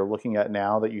legislation that you're looking at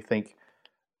now that you think,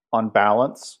 on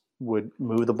balance, would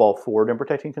move the ball forward in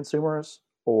protecting consumers,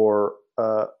 and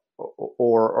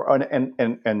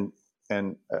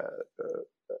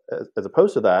as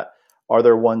opposed to that, are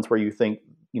there ones where you think,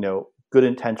 good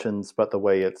intentions, but the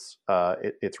way it's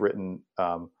written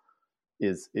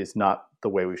is not the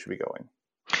way we should be going?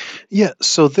 Yeah,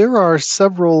 so there are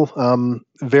several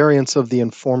variants of the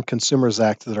Informed Consumers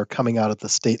Act that are coming out at the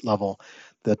state level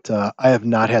that I have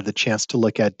not had the chance to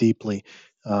look at deeply.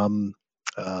 Um,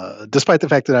 Despite the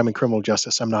fact that I'm in criminal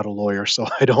justice, I'm not a lawyer, so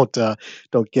I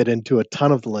don't get into a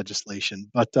ton of the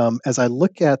legislation. But as I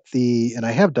look at and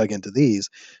I have dug into these,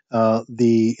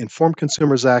 the Informed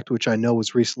Consumers Act, which I know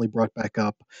was recently brought back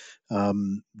up,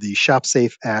 the Shop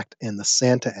Safe Act, and the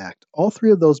Santa Act. All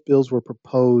three of those bills were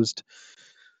proposed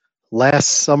last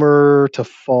summer to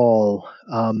fall,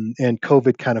 and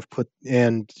COVID kind of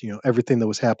everything that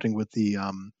was happening with the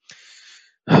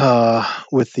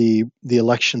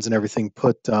elections and everything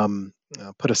put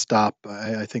a stop.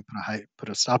 I think put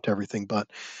a stop to everything. But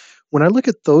when I look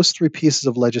at those three pieces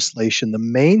of legislation, the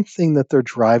main thing that they're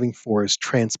driving for is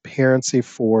transparency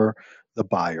for the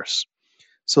buyers.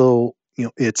 So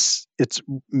it's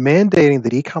mandating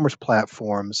that e-commerce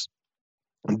platforms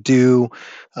do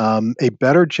a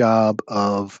better job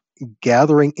of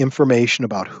gathering information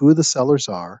about who the sellers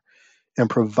are and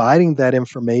providing that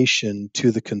information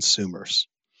to the consumers.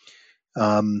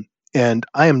 And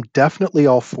I am definitely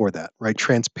all for that, right?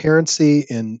 Transparency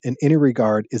in any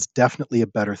regard is definitely a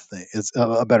better thing. It's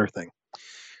a better thing.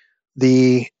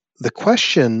 The the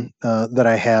question that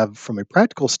I have from a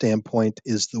practical standpoint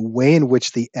is the way in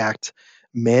which the act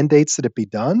mandates that it be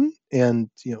done, and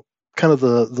kind of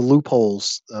the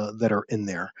loopholes that are in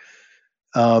there.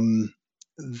 Um,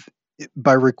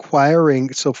 by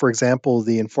requiring, so for example,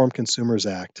 the Informed Consumers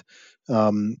Act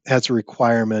has a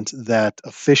requirement that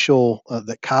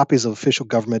that copies of official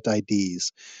government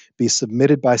IDs be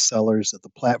submitted by sellers, that the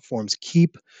platforms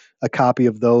keep a copy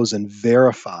of those and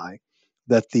verify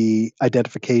that the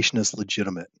identification is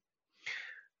legitimate.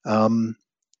 Um,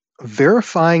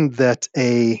 Verifying that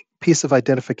a piece of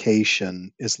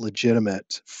identification is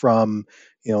legitimate from,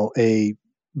 a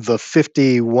the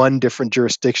 51 different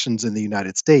jurisdictions in the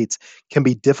United States can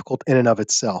be difficult in and of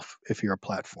itself if you're a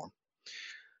platform.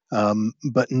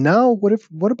 But now,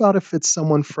 what about if it's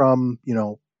someone from,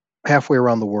 halfway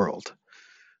around the world?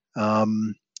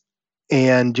 Um,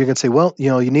 and you can say, well,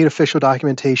 you need official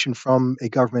documentation from a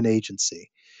government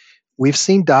agency. We've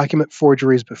seen document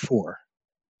forgeries before,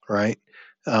 right?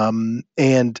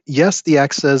 And yes, the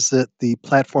act says that the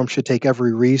platform should take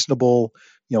every reasonable,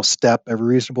 step, every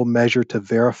reasonable measure to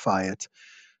verify it.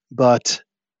 But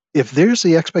if there's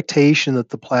the expectation that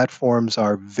the platforms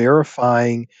are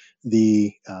verifying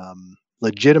the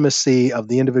legitimacy of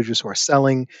the individuals who are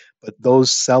selling, but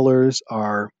those sellers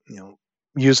are,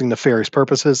 using nefarious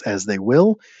purposes as they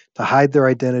will to hide their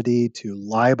identity, to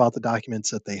lie about the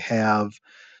documents that they have,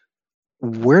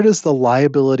 where does the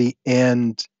liability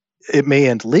end? It may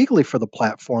end legally for the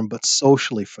platform, but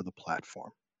socially for the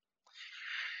platform.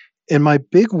 And my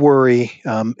big worry,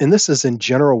 and this is in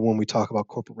general when we talk about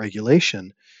corporate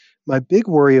regulation, my big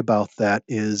worry about that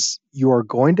is you are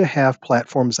going to have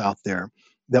platforms out there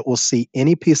that will see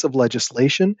any piece of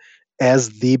legislation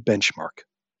as the benchmark.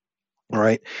 All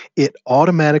right. It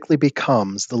automatically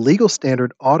becomes the legal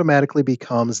standard, automatically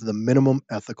becomes the minimum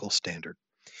ethical standard.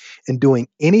 And doing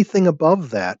anything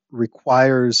above that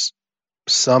requires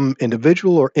some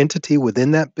individual or entity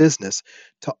within that business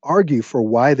to argue for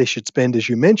why they should spend, as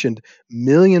you mentioned,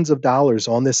 millions of dollars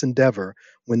on this endeavor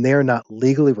when they are not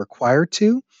legally required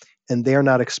to, and they are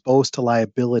not exposed to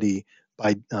liability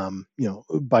by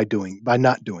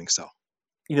not doing so.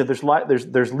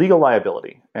 There's legal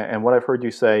liability, and what I've heard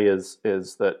you say is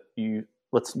that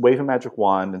let's wave a magic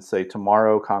wand and say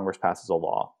tomorrow Congress passes a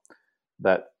law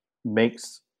that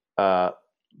makes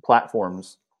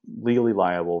platforms legally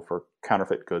liable for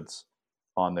counterfeit goods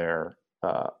on their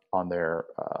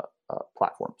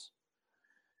platforms.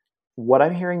 What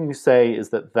I'm hearing you say is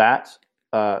that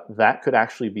could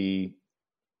actually be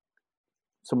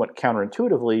somewhat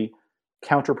counterintuitively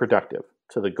counterproductive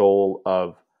to the goal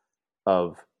of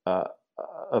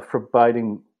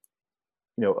providing,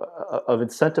 of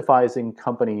incentivizing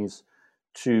companies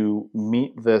to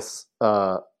meet this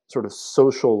sort of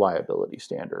social liability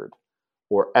standard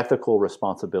or ethical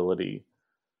responsibility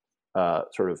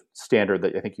sort of standard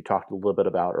that I think you talked a little bit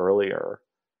about earlier.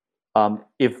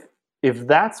 If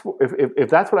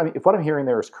what I'm hearing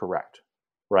there is correct,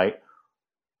 right?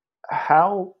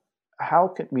 How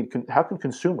can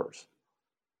consumers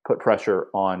put pressure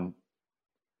on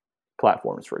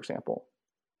platforms, for example,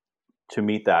 to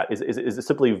meet that? Is it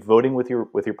simply voting with your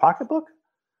pocketbook,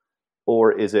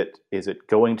 or is it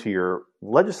going to your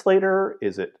legislator?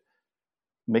 Is it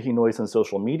making noise on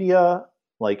social media?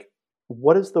 Like,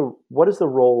 what is the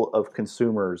role of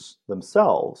consumers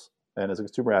themselves? And as a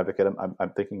consumer advocate,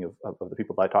 I'm thinking of the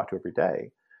people that I talk to every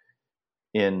day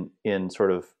in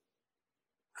sort of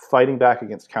fighting back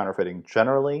against counterfeiting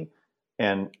generally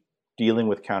and dealing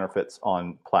with counterfeits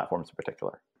on platforms in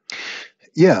particular.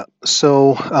 Yeah.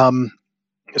 So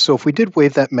if we did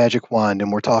wave that magic wand,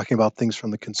 and we're talking about things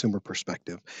from the consumer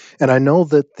perspective, and I know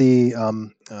that the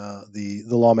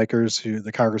lawmakers,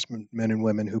 the congressmen and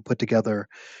women who put together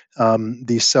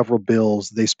these several bills,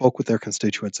 they spoke with their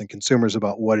constituents and consumers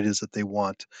about what it is that they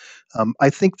want. I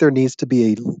think there needs to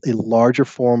be a larger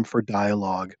forum for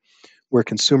dialogue where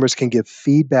consumers can give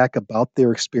feedback about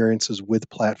their experiences with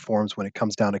platforms when it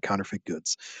comes down to counterfeit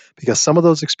goods, because some of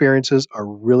those experiences are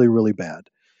really, really bad.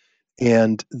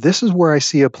 And this is where I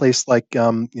see a place like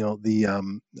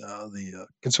the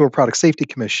Consumer Product Safety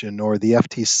Commission or the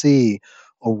FTC,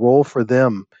 a role for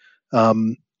them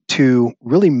to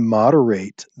really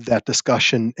moderate that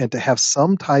discussion and to have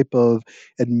some type of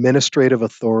administrative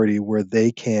authority where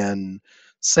they can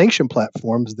sanction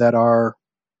platforms that are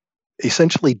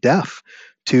essentially deaf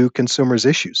to consumers'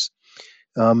 issues.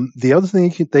 The other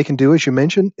thing they can do, as you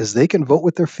mentioned, is they can vote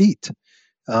with their feet.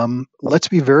 Let's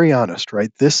be very honest, right?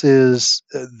 This is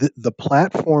the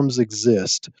platforms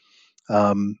exist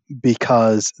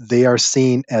because they are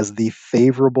seen as the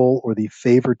favorable or the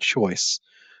favored choice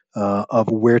of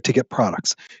where to get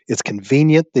products. It's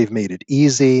convenient. They've made it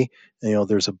easy.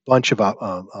 There's a bunch of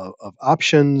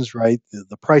options, right?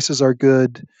 The prices are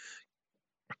good.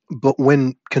 But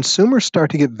when consumers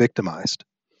start to get victimized,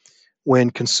 when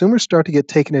consumers start to get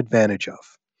taken advantage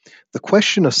of, the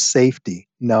question of safety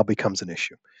now becomes an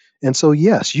issue. And so,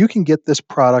 yes, you can get this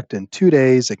product in 2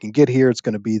 days. It can get here. It's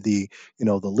going to be the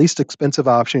least expensive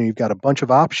option. You've got a bunch of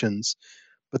options,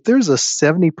 but there's a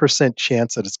 70%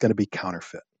 chance that it's going to be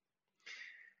counterfeit.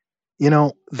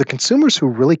 The consumers who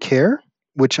really care,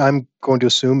 which I'm going to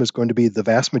assume is going to be the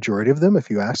vast majority of them if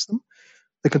you ask them,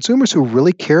 the consumers who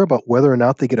really care about whether or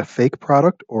not they get a fake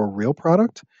product or a real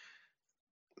product,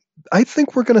 I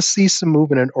think we're going to see some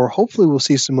movement, or hopefully we'll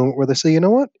see some movement where they say, you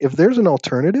know what, if there's an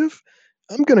alternative,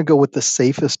 I'm going to go with the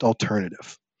safest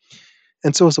alternative.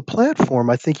 And so as a platform,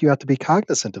 I think you have to be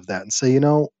cognizant of that and say,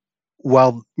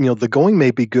 while the going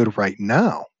may be good right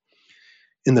now,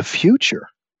 in the future,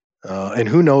 and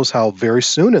who knows how very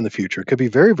soon in the future, it could be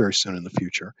very, very soon in the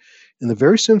future. In the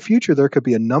very soon future, there could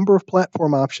be a number of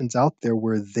platform options out there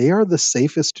where they are the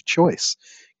safest choice.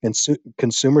 And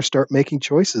consumers start making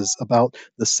choices about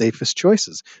the safest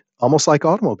choices, almost like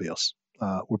automobiles,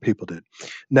 where people did.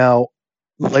 Now,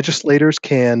 legislators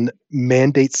can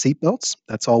mandate seatbelts.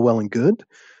 That's all well and good.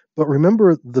 But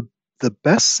remember, the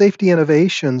best safety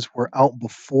innovations were out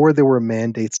before there were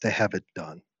mandates to have it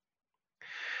done.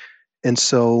 And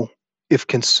so, if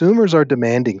consumers are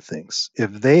demanding things,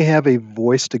 if they have a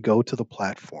voice to go to the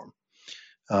platform,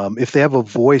 if they have a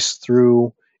voice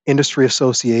through industry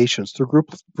associations, through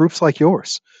groups like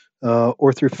yours,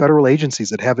 or through federal agencies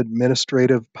that have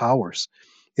administrative powers,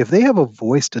 if they have a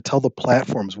voice to tell the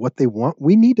platforms what they want,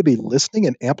 we need to be listening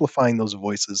and amplifying those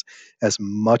voices as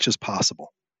much as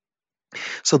possible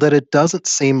so that it doesn't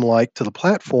seem like to the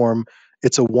platform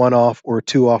it's a one off or a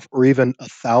two off or even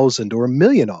 1,000 or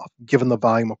 1,000,000 off, given the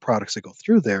volume of products that go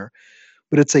through there.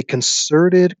 But it's a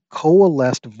concerted,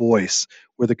 coalesced voice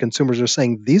where the consumers are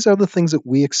saying, these are the things that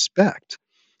we expect.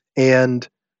 And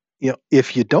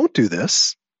if you don't do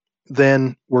this,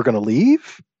 then we're going to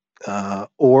leave,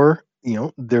 or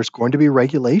there's going to be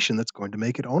regulation that's going to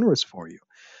make it onerous for you.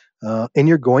 And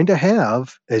you're going to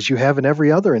have, as you have in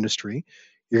every other industry,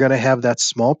 you're going to have that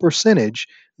small percentage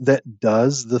that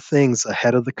does the things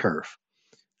ahead of the curve.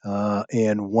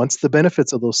 And once the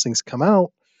benefits of those things come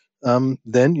out,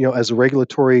 then as a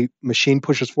regulatory machine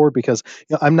pushes forward, because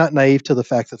I'm not naive to the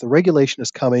fact that the regulation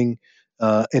is coming,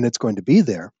 and it's going to be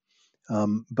there.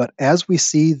 But as we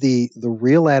see the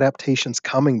real adaptations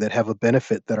coming that have a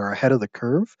benefit that are ahead of the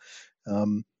curve,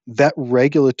 that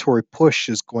regulatory push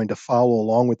is going to follow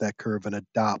along with that curve and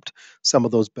adopt some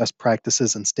of those best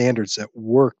practices and standards that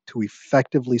work to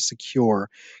effectively secure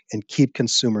and keep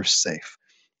consumers safe.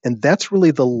 And that's really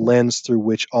the lens through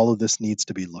which all of this needs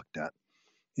to be looked at,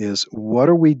 is what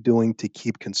are we doing to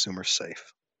keep consumers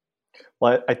safe?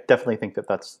 Well, I definitely think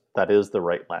that is the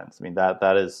right lens. I mean,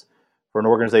 that is for an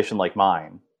organization like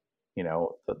mine.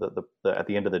 At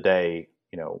the end of the day,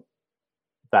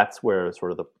 that's where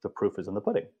sort of the proof is in the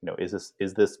pudding.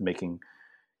 Is this making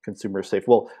consumers safe?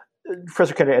 Well,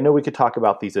 Professor Kennedy, I know we could talk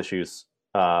about these issues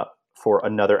for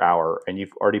another hour, and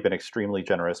you've already been extremely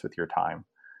generous with your time.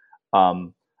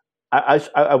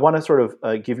 I want to sort of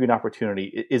give you an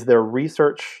opportunity. Is there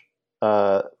research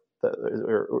from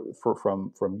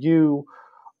you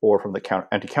or from the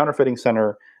Anti-Counterfeiting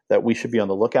Center that we should be on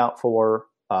the lookout for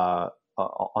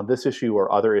on this issue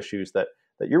or other issues that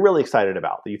you're really excited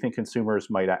about, that you think consumers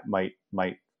might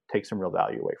take some real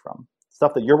value away from?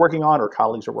 Stuff that you're working on or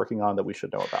colleagues are working on that we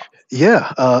should know about?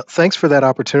 Yeah, thanks for that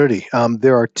opportunity.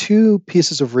 There are two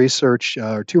pieces of research,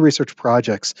 or two research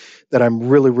projects that I'm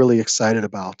really, really excited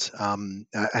about. I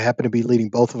happen to be leading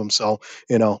both of them, so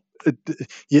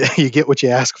you get what you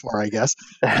ask for, I guess.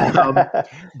 Um,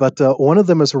 but one of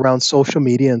them is around social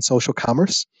media and social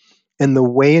commerce, and the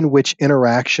way in which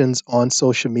interactions on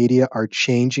social media are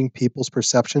changing people's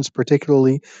perceptions,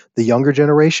 particularly the younger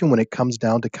generation, when it comes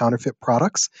down to counterfeit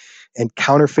products and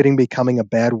counterfeiting becoming a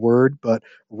bad word, but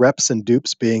reps and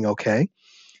dupes being okay.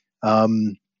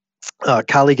 Um, a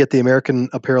colleague at the American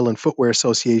Apparel and Footwear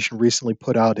Association recently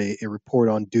put out a report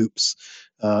on dupes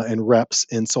and reps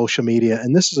in social media.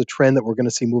 And this is a trend that we're going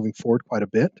to see moving forward quite a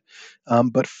bit.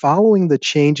 But following the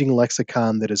changing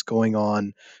lexicon that is going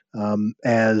on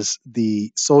as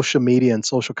the social media and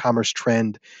social commerce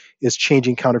trend is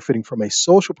changing counterfeiting from a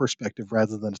social perspective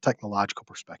rather than a technological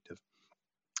perspective.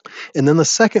 And then the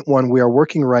second one, we are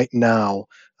working right now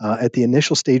at the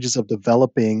initial stages of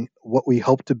developing what we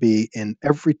hope to be an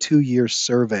every 2 year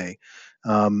survey,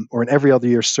 or an every other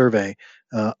year survey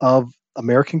of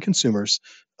American consumers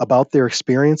about their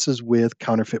experiences with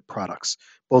counterfeit products,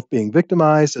 both being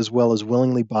victimized as well as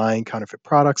willingly buying counterfeit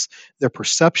products, their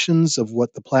perceptions of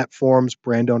what the platforms,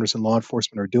 brand owners, and law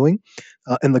enforcement are doing.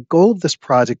 And the goal of this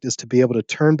project is to be able to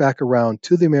turn back around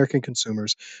to the American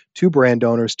consumers, to brand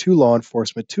owners, to law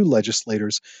enforcement, to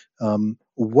legislators,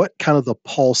 what kind of the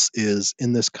pulse is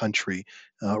in this country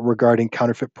regarding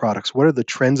counterfeit products. What are the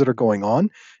trends that are going on?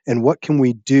 And what can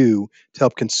we do to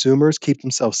help consumers keep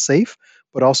themselves safe,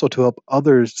 but also to help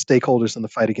other stakeholders in the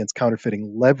fight against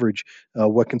counterfeiting leverage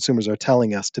what consumers are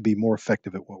telling us to be more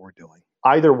effective at what we're doing?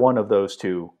 Either one of those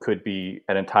two could be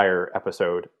an entire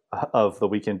episode of the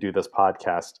We Can Do This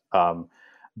podcast.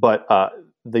 But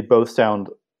they both sound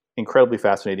incredibly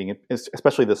fascinating,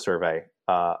 especially this survey.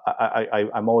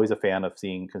 I'm always a fan of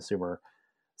seeing consumer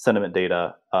sentiment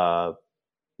data,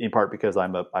 in part because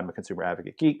I'm a consumer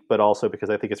advocate geek, but also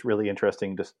because I think it's really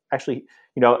interesting to actually,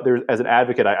 as an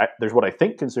advocate, there's what I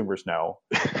think consumers know,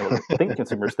 what I think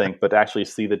consumers think, but to actually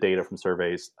see the data from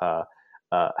surveys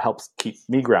helps keep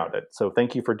me grounded. So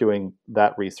thank you for doing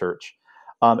that research.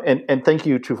 And thank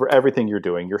you for everything you're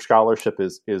doing. Your scholarship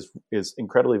is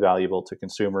incredibly valuable to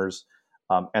consumers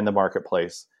and the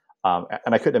marketplace.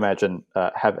 And I couldn't imagine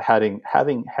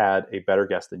having had a better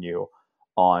guest than you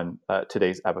on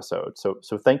today's episode.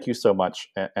 So thank you so much,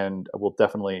 and we'll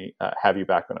definitely have you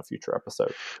back on a future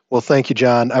episode. Well, thank you,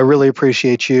 John. I really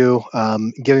appreciate you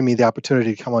giving me the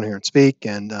opportunity to come on here and speak.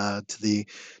 And to the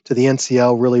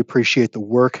NCL, really appreciate the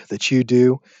work that you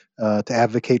do to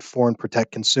advocate for and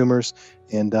protect consumers.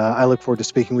 And I look forward to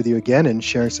speaking with you again and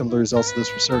sharing some of the results of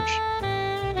this research.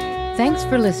 Thanks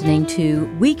for listening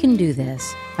to We Can Do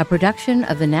This, a production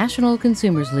of the National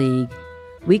Consumers League.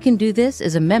 We Can Do This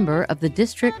is a member of the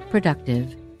District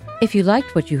Productive. If you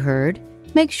liked what you heard,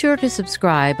 make sure to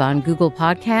subscribe on Google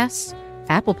Podcasts,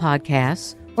 Apple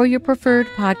Podcasts, or your preferred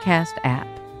podcast app.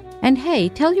 And hey,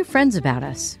 tell your friends about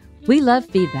us. We love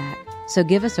feedback, so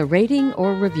give us a rating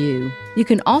or review. You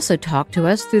can also talk to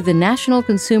us through the National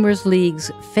Consumers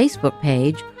League's Facebook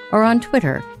page or on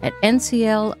Twitter at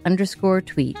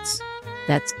NCL_tweets.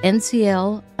 That's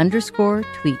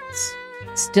NCL_tweets.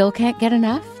 Still can't get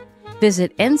enough?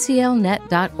 Visit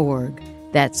nclnet.org.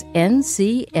 That's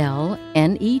nclnet.org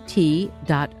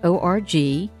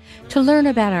to learn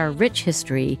about our rich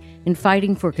history in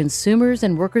fighting for consumers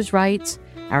and workers' rights,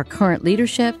 our current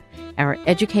leadership, our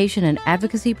education and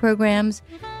advocacy programs,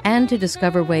 and to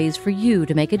discover ways for you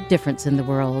to make a difference in the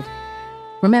world.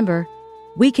 Remember,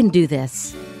 we can do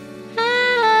this.